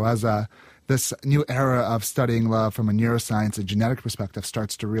difficult. And so as this new era of studying love from a neuroscience and genetic perspective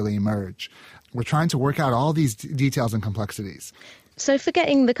starts to really emerge, we're trying to work out all these details and complexities. So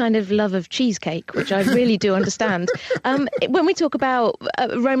forgetting the kind of love of cheesecake, which I really do understand, when we talk about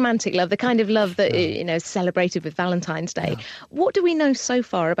romantic love, the kind of love that is celebrated with Valentine's Day, what do we know so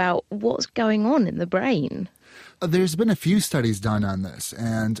far about what's going on in the brain? There's been a few studies done on this,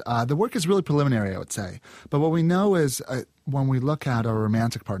 and the work is really preliminary, I would say. But what we know is when we look at a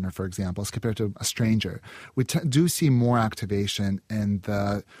romantic partner, for example, as compared to a stranger, we do see more activation in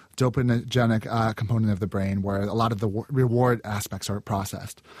the dopaminergic component of the brain where a lot of the reward aspects are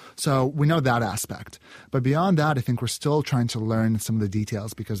processed. So we know that aspect. But beyond that, I think we're still trying to learn some of the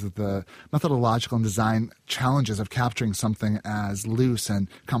details because of the methodological and design challenges of capturing something as loose and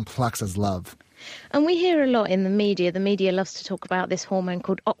complex as love. And we hear a lot in the media. The media loves to talk about this hormone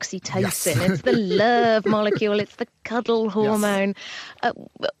called oxytocin. Yes. It's the love molecule. It's the cuddle hormone. Yes.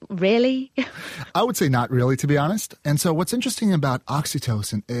 Really? I would say not really, to be honest. And so what's interesting about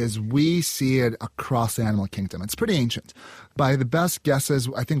oxytocin is we see it across the animal kingdom. It's pretty ancient. By the best guesses,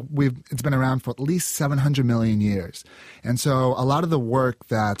 I think it's been around for at least 700 million years. And so a lot of the work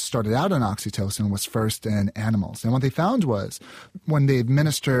that started out on oxytocin was first in animals. And what they found was when they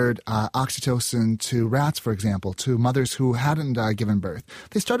administered oxytocin to rats, for example, to mothers who hadn't given birth,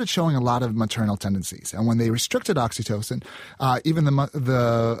 they started showing a lot of maternal tendencies. And when they restricted oxytocin, even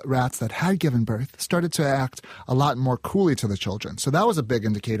the rats that had given birth started to act a lot more coolly to the children. So that was a big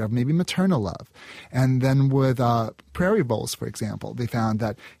indicator of maybe maternal love. And then with prairie voles, for example, they found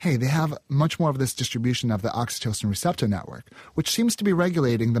that, hey, they have much more of this distribution of the oxytocin receptor network, which seems to be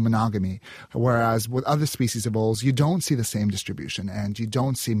regulating the monogamy, whereas with other species of voles, you don't see the same distribution and you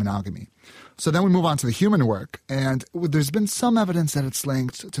don't see monogamy. So then we move on to the human work, and there's been some evidence that it's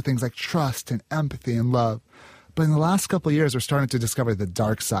linked to things like trust and empathy and love. But in the last couple of years, we're starting to discover the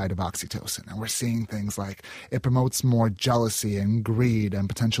dark side of oxytocin. And we're seeing things like it promotes more jealousy and greed and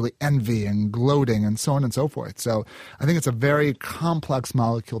potentially envy and gloating and so on and so forth. So I think it's a very complex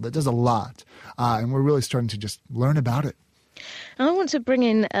molecule that does a lot. And we're really starting to just learn about it. And I want to bring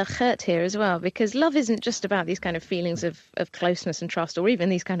in Geert here as well, because love isn't just about these kind of feelings of closeness and trust, or even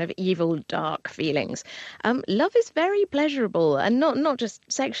these kind of evil, dark feelings. Love is very pleasurable, and not just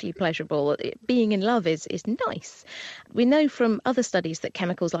sexually pleasurable. Being in love is nice. We know from other studies that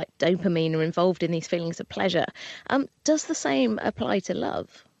chemicals like dopamine are involved in these feelings of pleasure. Does the same apply to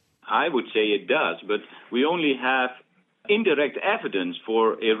love? I would say it does, but we only have indirect evidence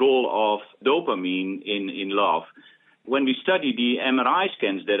for a role of dopamine in love. When we study the MRI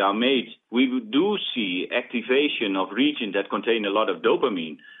scans that are made, we do see activation of regions that contain a lot of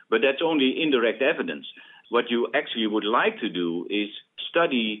dopamine, but that's only indirect evidence. What you actually would like to do is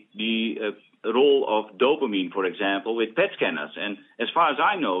study the role of dopamine, for example, with PET scanners. And as far as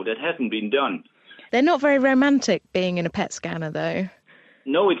I know, that hasn't been done. They're not very romantic being in a PET scanner, though.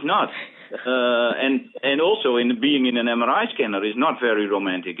 No, it's not. And also being in an MRI scanner is not very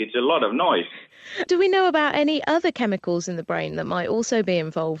romantic. It's a lot of noise. Do we know about any other chemicals in the brain that might also be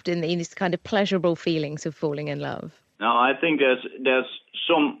involved in these kind of pleasurable feelings of falling in love? Now, I think there's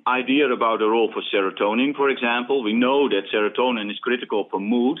some idea about a role for serotonin, for example. We know that serotonin is critical for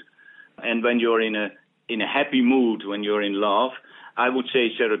mood. And when you're in a happy mood, when you're in love, I would say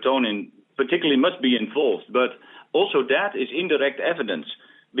serotonin particularly must be involved. But also that is indirect evidence,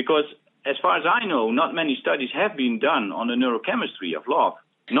 because as far as I know, not many studies have been done on the neurochemistry of love.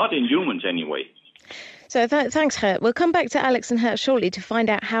 Not in humans, anyway. So thanks, Geert. We'll come back to Alex and Geert shortly to find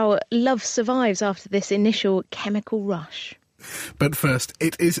out how love survives after this initial chemical rush. But first,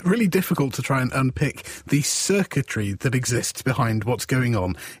 it is really difficult to try and unpick the circuitry that exists behind what's going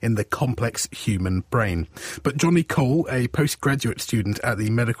on in the complex human brain. But Johnny Cole, a postgraduate student at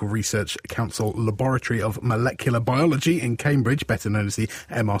the Medical Research Council Laboratory of Molecular Biology in Cambridge, better known as the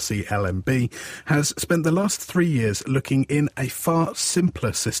MRC LMB, has spent the last 3 years looking in a far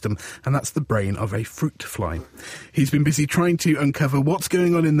simpler system, and that's the brain of a fruit fly. He's been busy trying to uncover what's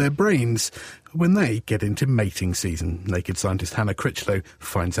going on in their brains when they get into mating season. Naked scientist Hannah Critchlow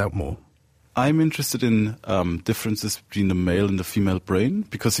finds out more. I'm interested in differences between the male and the female brain,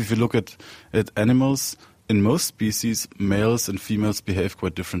 because if you look at animals, in most species, males and females behave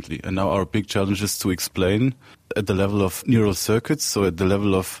quite differently. And now our big challenge is to explain at the level of neural circuits, so at the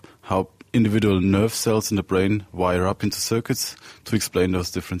level of how individual nerve cells in the brain wire up into circuits, to explain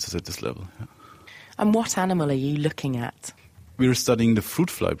those differences at this level. Yeah. And what animal are you looking at? We're studying the fruit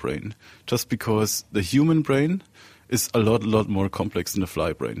fly brain, just because the human brain is a lot more complex than the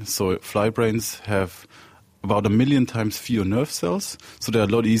fly brain. So fly brains have about 1 million times fewer nerve cells, so they're a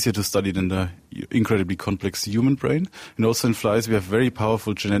lot easier to study than the incredibly complex human brain. And also in flies, we have very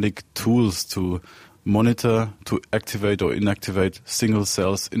powerful genetic tools to monitor, to activate or inactivate single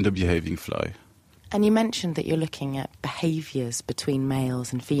cells in the behaving fly. And you mentioned that you're looking at behaviours between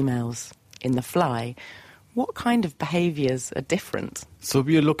males and females in the fly. What kind of behaviours are different? So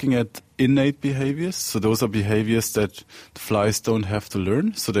we are looking at innate behaviours. So those are behaviours that the flies don't have to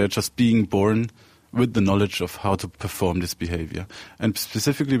learn. So they're just being born with the knowledge of how to perform this behavior. And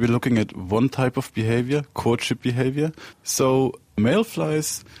specifically, we're looking at one type of behavior, courtship behavior. So male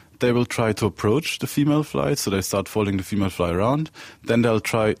flies, they will try to approach the female fly, so they start following the female fly around. Then they'll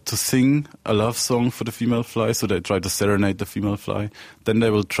try to sing a love song for the female fly, so they try to serenade the female fly. Then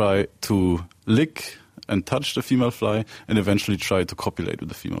they will try to lick and touch the female fly, and eventually try to copulate with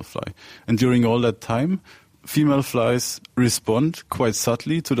the female fly. And during all that time, female flies respond quite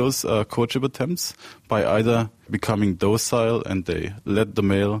subtly to those courtship attempts by either becoming docile and they let the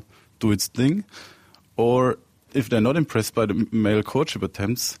male do its thing, or if they're not impressed by the male courtship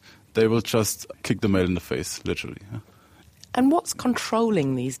attempts, they will just kick the male in the face, literally. And what's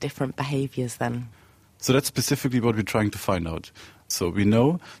controlling these different behaviors then? So that's specifically what we're trying to find out. So we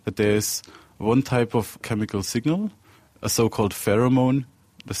know that there's one type of chemical signal, a so-called pheromone,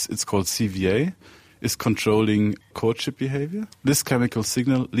 it's called CVA, is controlling courtship behavior. This chemical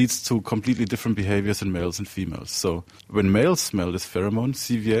signal leads to completely different behaviors in males and females. So when males smell this pheromone,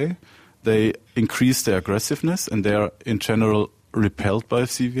 CVA, they increase their aggressiveness and they are in general repelled by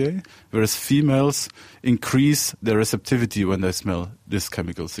CVA, whereas females increase their receptivity when they smell this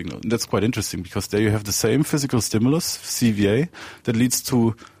chemical signal. And that's quite interesting because there you have the same physical stimulus, CVA, that leads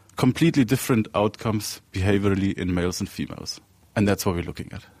to completely different outcomes behaviorally in males and females. And that's what we're looking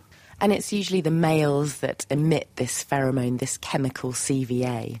at. And it's usually the males that emit this pheromone, this chemical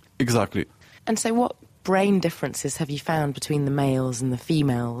CVA. Exactly. And so what brain differences have you found between the males and the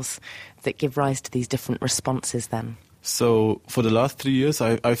females that give rise to these different responses then? So for the last 3 years,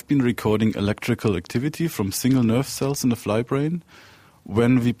 I've been recording electrical activity from single nerve cells in the fly brain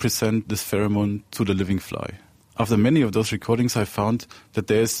when we present this pheromone to the living fly. After many of those recordings, I found that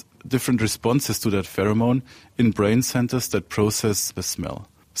there's different responses to that pheromone in brain centers that process the smell.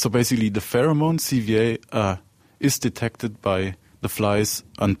 So basically, the pheromone, CVA, is detected by the fly's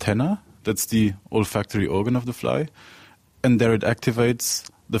antenna. That's the olfactory organ of the fly. And there it activates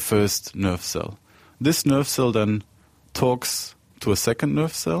the first nerve cell. This nerve cell then talks to a second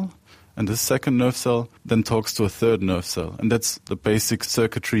nerve cell, and this second nerve cell then talks to a third nerve cell. And that's the basic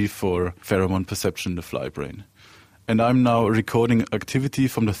circuitry for pheromone perception in the fly brain. And I'm now recording activity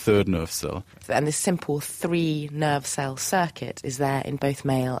from the third nerve cell. And this simple 3 nerve cell circuit is there in both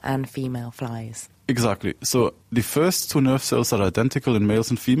male and female flies? Exactly. So the first 2 nerve cells are identical in males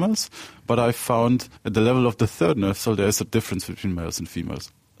and females, but I found at the level of the third nerve cell there is a difference between males and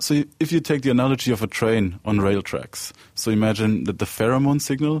females. So if you take the analogy of a train on rail tracks, so imagine that the pheromone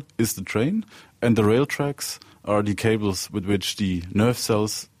signal is the train and the rail tracks are the cables with which the nerve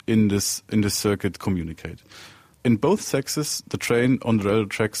cells in this circuit communicate. In both sexes, the train on the rail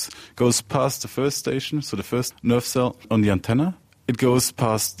tracks goes past the first station, so the first nerve cell on the antenna. It goes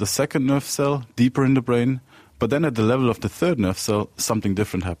past the second nerve cell, deeper in the brain, but then at the level of the third nerve cell, something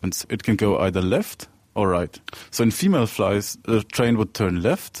different happens. It can go either left or right. So in female flies, the train would turn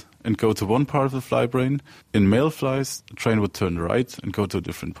left and go to one part of the fly brain. In male flies, the train would turn right and go to a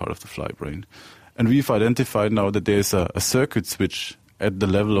different part of the fly brain. And we've identified now that there's a circuit switch at the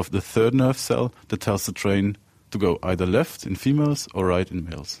level of the third nerve cell that tells the train to go either left in females or right in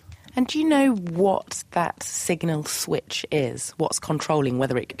males. And do you know what that signal switch is? What's controlling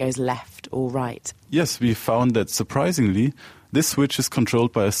whether it goes left or right? Yes, we found that surprisingly, this switch is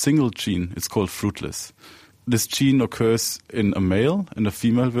controlled by a single gene. It's called fruitless. This gene occurs in a male and a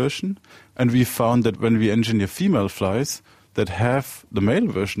female version, and we found that when we engineer female flies that have the male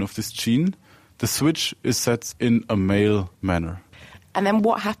version of this gene, the switch is set in a male manner. And then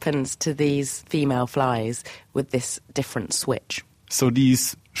what happens to these female flies with this different switch? So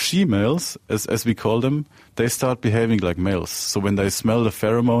these she-males, as we call them, they start behaving like males. So when they smell the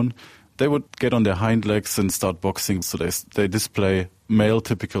pheromone, they would get on their hind legs and start boxing. So they display male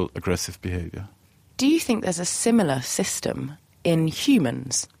typical aggressive behavior. Do you think there's a similar system in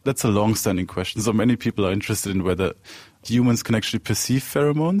humans? That's a long-standing question. So many people are interested in whether humans can actually perceive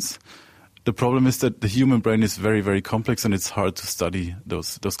pheromones. The problem is that the human brain is very, very complex and it's hard to study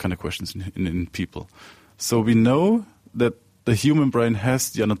those kind of questions in people. So we know that the human brain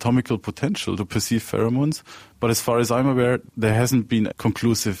has the anatomical potential to perceive pheromones, but as far as I'm aware, there hasn't been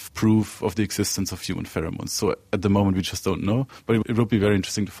conclusive proof of the existence of human pheromones. So at the moment, we just don't know, but it would be very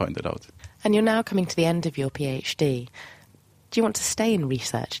interesting to find that out. And you're now coming to the end of your PhD. Do you want to stay in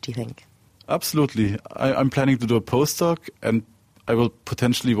research, do you think? Absolutely. I'm planning to do a postdoc, and I will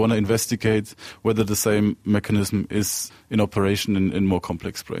potentially want to investigate whether the same mechanism is in operation in more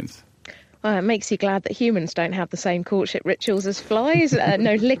complex brains. Well, it makes you glad that humans don't have the same courtship rituals as flies.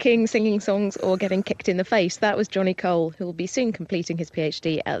 No licking, singing songs, or getting kicked in the face. That was Johnny Cole, who will be soon completing his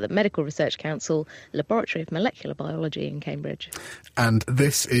PhD at the Medical Research Council Laboratory of Molecular Biology in Cambridge. And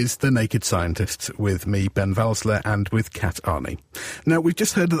this is The Naked Scientists with me, Ben Valsler, and with Kat Arney. Now, we've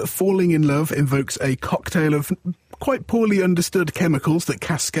just heard that falling in love invokes a cocktail of quite poorly understood chemicals that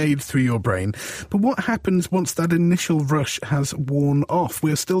cascade through your brain. But what happens once that initial rush has worn off?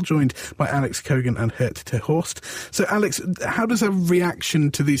 We're still joined by Alex Kogan and Geert ter Horst. So, Alex, how does a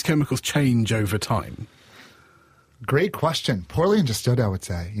reaction to these chemicals change over time? Great question. Poorly understood, I would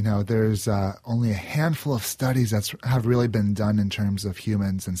say. There's only a handful of studies that have really been done in terms of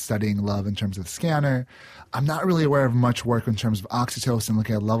humans and studying love in terms of the scanner. I'm not really aware of much work in terms of oxytocin,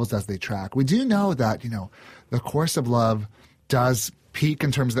 looking at levels as they track. We do know that, the course of love does peak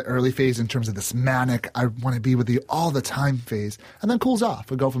in terms of the early phase, in terms of this manic, I want to be with you all the time phase, and then cools off.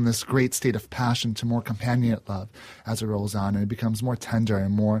 We go from this great state of passion to more companionate love as it rolls on, and it becomes more tender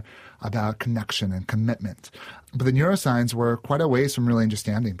and more about connection and commitment. But the neuroscience were quite a ways from really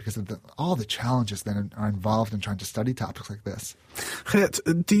understanding because of all the challenges that are involved in trying to study topics like this. Geert,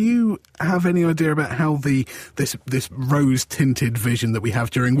 do you have any idea about how this rose-tinted vision that we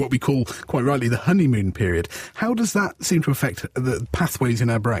have during what we call, quite rightly, the honeymoon period, how does that seem to affect the pathways in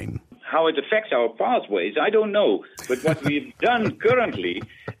our brain? How it affects our pathways, I don't know. But what we've done currently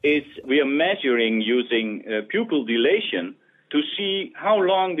is we are measuring using pupil dilation to see how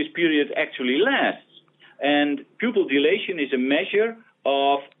long this period actually lasts. And pupil dilation is a measure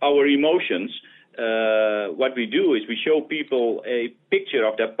of our emotions. What we do is we show people a picture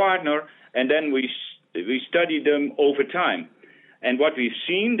of their partner, and then we study them over time. And what we've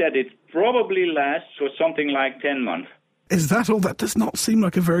seen, that it probably lasts for something like 10 months. Is that all? That does not seem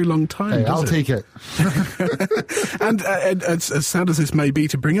like a very long time, Hey, I'll take it. And as sad as this may be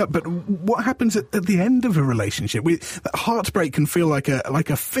to bring up, but what happens at the end of a relationship? That heartbreak can feel like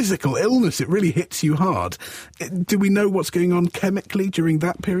a physical illness. It really hits you hard. Do we know what's going on chemically during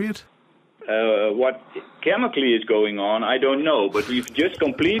that period? What chemically is going on, I don't know. But we've just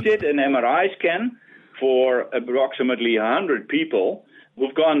completed an MRI scan for approximately 100 people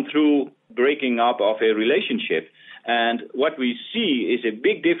who've gone through breaking up of a relationship. And what we see is a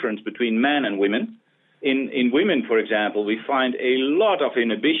big difference between men and women. In women, for example, we find a lot of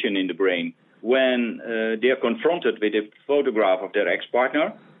inhibition in the brain when they are confronted with a photograph of their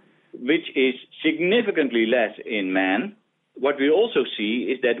ex-partner, which is significantly less in men. What we also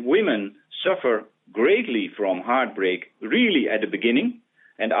see is that women suffer greatly from heartbreak really at the beginning,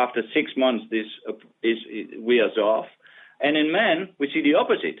 and after 6 months this wears off. And in men, we see the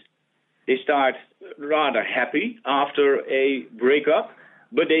opposite. They start rather happy after a breakup,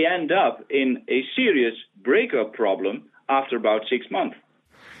 but they end up in a serious breakup problem after about 6 months.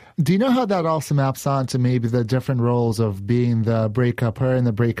 Do you know how that also maps on to maybe the different roles of being the breakup-er and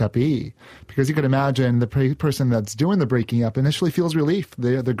the breakup-ee? Because you could imagine the person that's doing the breaking up initially feels relief.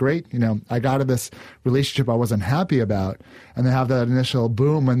 They're great. I got out of this relationship I wasn't happy about. And they have that initial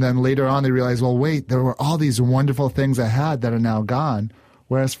boom. And then later on they realize, well, wait, there were all these wonderful things I had that are now gone.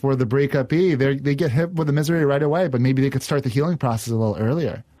 Whereas for the breakup-ee, they get hit with the misery right away, but maybe they could start the healing process a little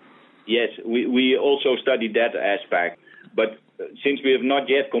earlier. Yes, we also studied that aspect. But since we have not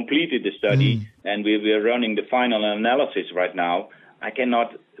yet completed the study and we are running the final analysis right now, I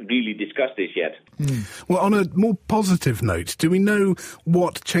cannot really discuss this yet. Well, on a more positive note, do we know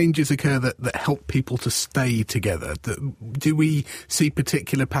what changes occur that help people to stay together? Do we see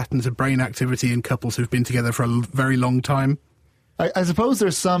particular patterns of brain activity in couples who've been together for a very long time? I suppose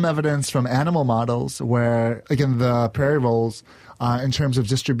there's some evidence from animal models where, again, the prairie voles, in terms of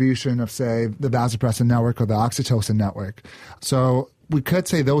distribution of, say, the vasopressin network or the oxytocin network. So we could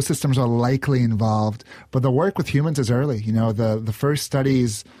say those systems are likely involved, but the work with humans is early. The first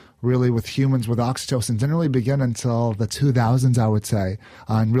studies really with humans with oxytocin didn't really begin until the 2000s, I would say,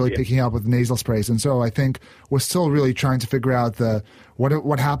 and really picking up with nasal sprays. And so I think we're still really trying to figure out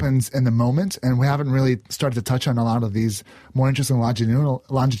what happens in the moment, and we haven't really started to touch on a lot of these more interesting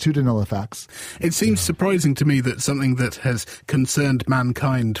longitudinal effects. It seems surprising to me that something that has concerned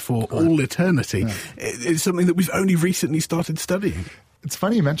mankind for all eternity is something that we've only recently started studying. It's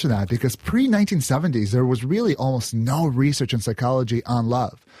funny you mention that because pre-1970s, there was really almost no research in psychology on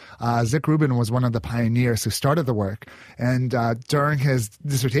love. Zick Rubin was one of the pioneers who started the work. And during his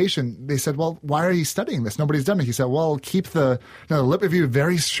dissertation, they said, well, why are you studying this? Nobody's done it. He said, well, keep the lip review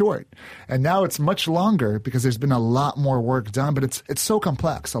very short. And now it's much longer because there's been a lot more work done, but it's so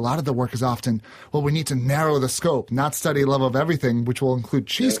complex. A lot of the work is often, well, we need to narrow the scope, not study love of everything, which will include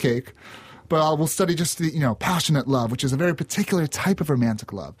cheesecake, but we'll study just the, passionate love, which is a very particular type of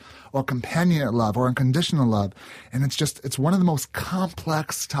romantic love, or companionate love, or unconditional love. And it's one of the most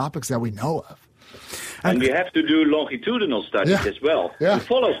complex topics that we know of. And we have to do longitudinal studies as well to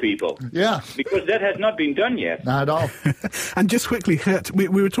follow people. Yeah. Because that has not been done yet. Not at all. And just quickly, Gert, we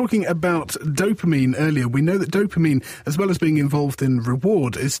were talking about dopamine earlier. We know that dopamine, as well as being involved in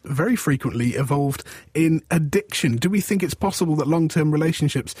reward, is very frequently involved in addiction. Do we think it's possible that long-term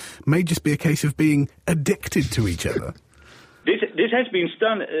relationships may just be a case of being addicted to each other? This has been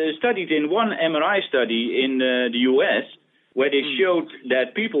studied in one MRI study in the US, where they showed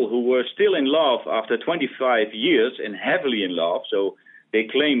that people who were still in love after 25 years and heavily in love, so they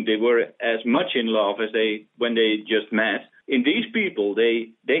claimed they were as much in love as when they just met. In these people,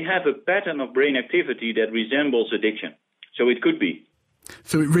 they have a pattern of brain activity that resembles addiction. So it could be.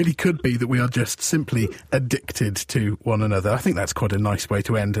 So it really could be that we are just simply addicted to one another. I think that's quite a nice way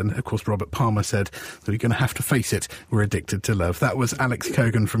to end. And, of course, Robert Palmer said that we're going to have to face it. We're addicted to love. That was Alex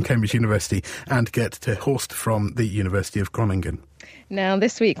Kogan from Cambridge University and Gert ter Horst from the University of Groningen. Now,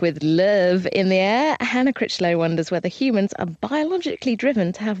 this week with love in the air, Hannah Critchlow wonders whether humans are biologically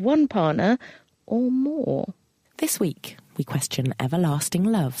driven to have one partner or more. This week, we question everlasting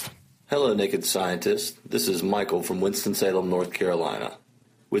love. Hello, Naked Scientists. This is Michael from Winston-Salem, North Carolina.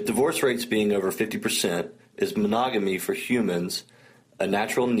 With divorce rates being over 50%, is monogamy for humans a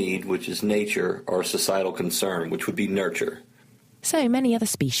natural need, which is nature, or a societal concern, which would be nurture? So many other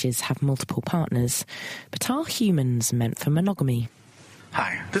species have multiple partners, but are humans meant for monogamy?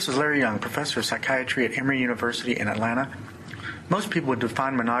 Hi, this is Larry Young, professor of psychiatry at Emory University in Atlanta. Most people would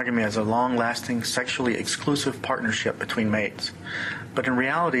define monogamy as a long-lasting, sexually exclusive partnership between mates. But in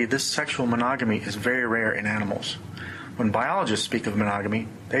reality, this sexual monogamy is very rare in animals. When biologists speak of monogamy,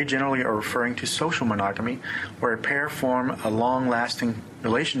 they generally are referring to social monogamy, where a pair form a long-lasting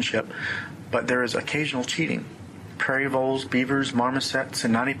relationship, but there is occasional cheating. Prairie voles, beavers, marmosets,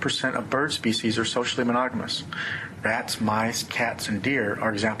 and 90% of bird species are socially monogamous. Rats, mice, cats, and deer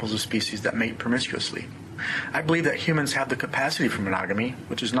are examples of species that mate promiscuously. I believe that humans have the capacity for monogamy,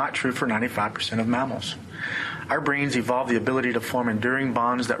 which is not true for 95% of mammals. Our brains evolved the ability to form enduring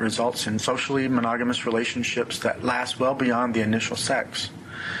bonds that results in socially monogamous relationships that last well beyond the initial sex.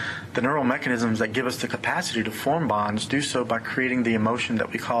 The neural mechanisms that give us the capacity to form bonds do so by creating the emotion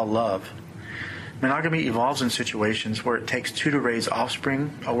that we call love. Monogamy evolves in situations where it takes two to raise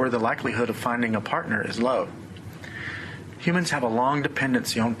offspring or where the likelihood of finding a partner is low. Humans have a long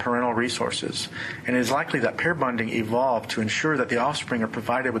dependency on parental resources, and it is likely that pair bonding evolved to ensure that the offspring are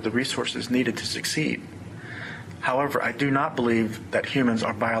provided with the resources needed to succeed. However, I do not believe that humans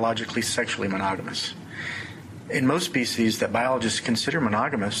are biologically sexually monogamous. In most species that biologists consider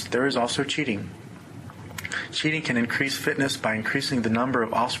monogamous, there is also cheating. Cheating can increase fitness by increasing the number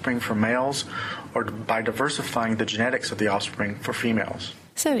of offspring for males or by diversifying the genetics of the offspring for females.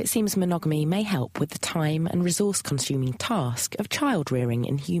 So it seems monogamy may help with the time and resource-consuming task of child-rearing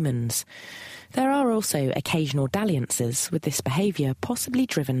in humans. There are also occasional dalliances with this behaviour possibly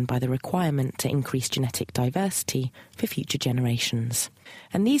driven by the requirement to increase genetic diversity for future generations.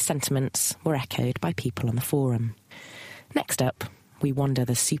 And these sentiments were echoed by people on the forum. Next up, we wander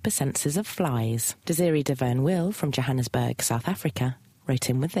the super senses of flies. Desiree de Vernwill from Johannesburg, South Africa, wrote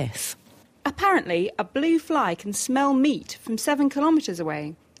in with this. Apparently, a blue fly can smell meat from 7 kilometres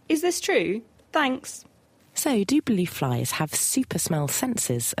away. Is this true? Thanks. So, do blue flies have super smell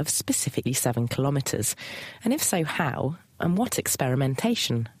senses of specifically 7 kilometres? And if so, how? And what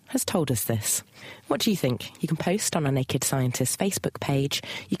experimentation has told us this? What do you think? You can post on our Naked Scientists Facebook page.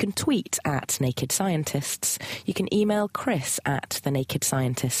 You can tweet at Naked Scientists. You can email Chris at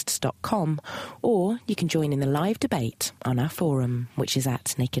thenakedscientists.com. Or you can join in the live debate on our forum, which is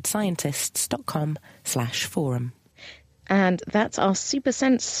at nakedscientists.com/forum. And that's our Super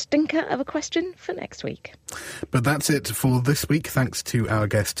Sense stinker of a question for next week. But that's it for this week. Thanks to our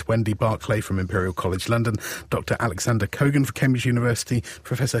guests, Wendy Barclay from Imperial College London, Dr. Alexander Kogan from Cambridge University,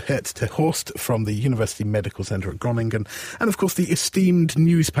 Professor Gert ter Horst from the University Medical Centre at Groningen, and of course the esteemed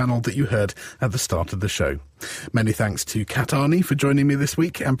news panel that you heard at the start of the show. Many thanks to Kat Arney for joining me this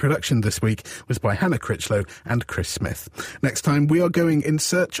week, and production this week was by Hannah Critchlow and Chris Smith. Next time we are going in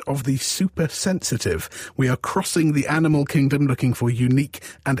search of the super sensitive. We are crossing the animal kingdom looking for unique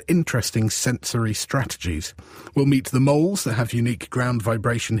and interesting sensory strategies. We'll meet the moles that have unique ground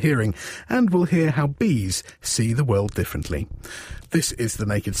vibration hearing, and we'll hear how bees see the world differently. This is The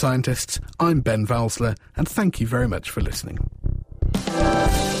Naked Scientists. I'm Ben Valsler, and thank you very much for listening.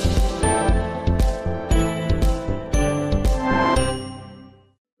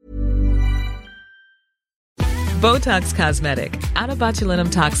 Botox Cosmetic,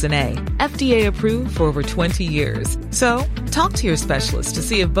 onabotulinum toxin A, FDA approved for over 20 years. So, talk to your specialist to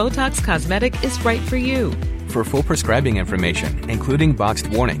see if Botox Cosmetic is right for you. For full prescribing information, including boxed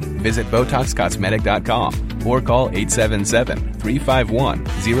warning, visit BotoxCosmetic.com or call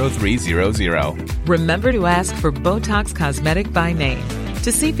 877-351-0300. Remember to ask for Botox Cosmetic by name.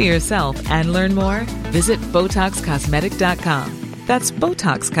 To see for yourself and learn more, visit BotoxCosmetic.com. That's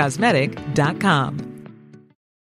BotoxCosmetic.com.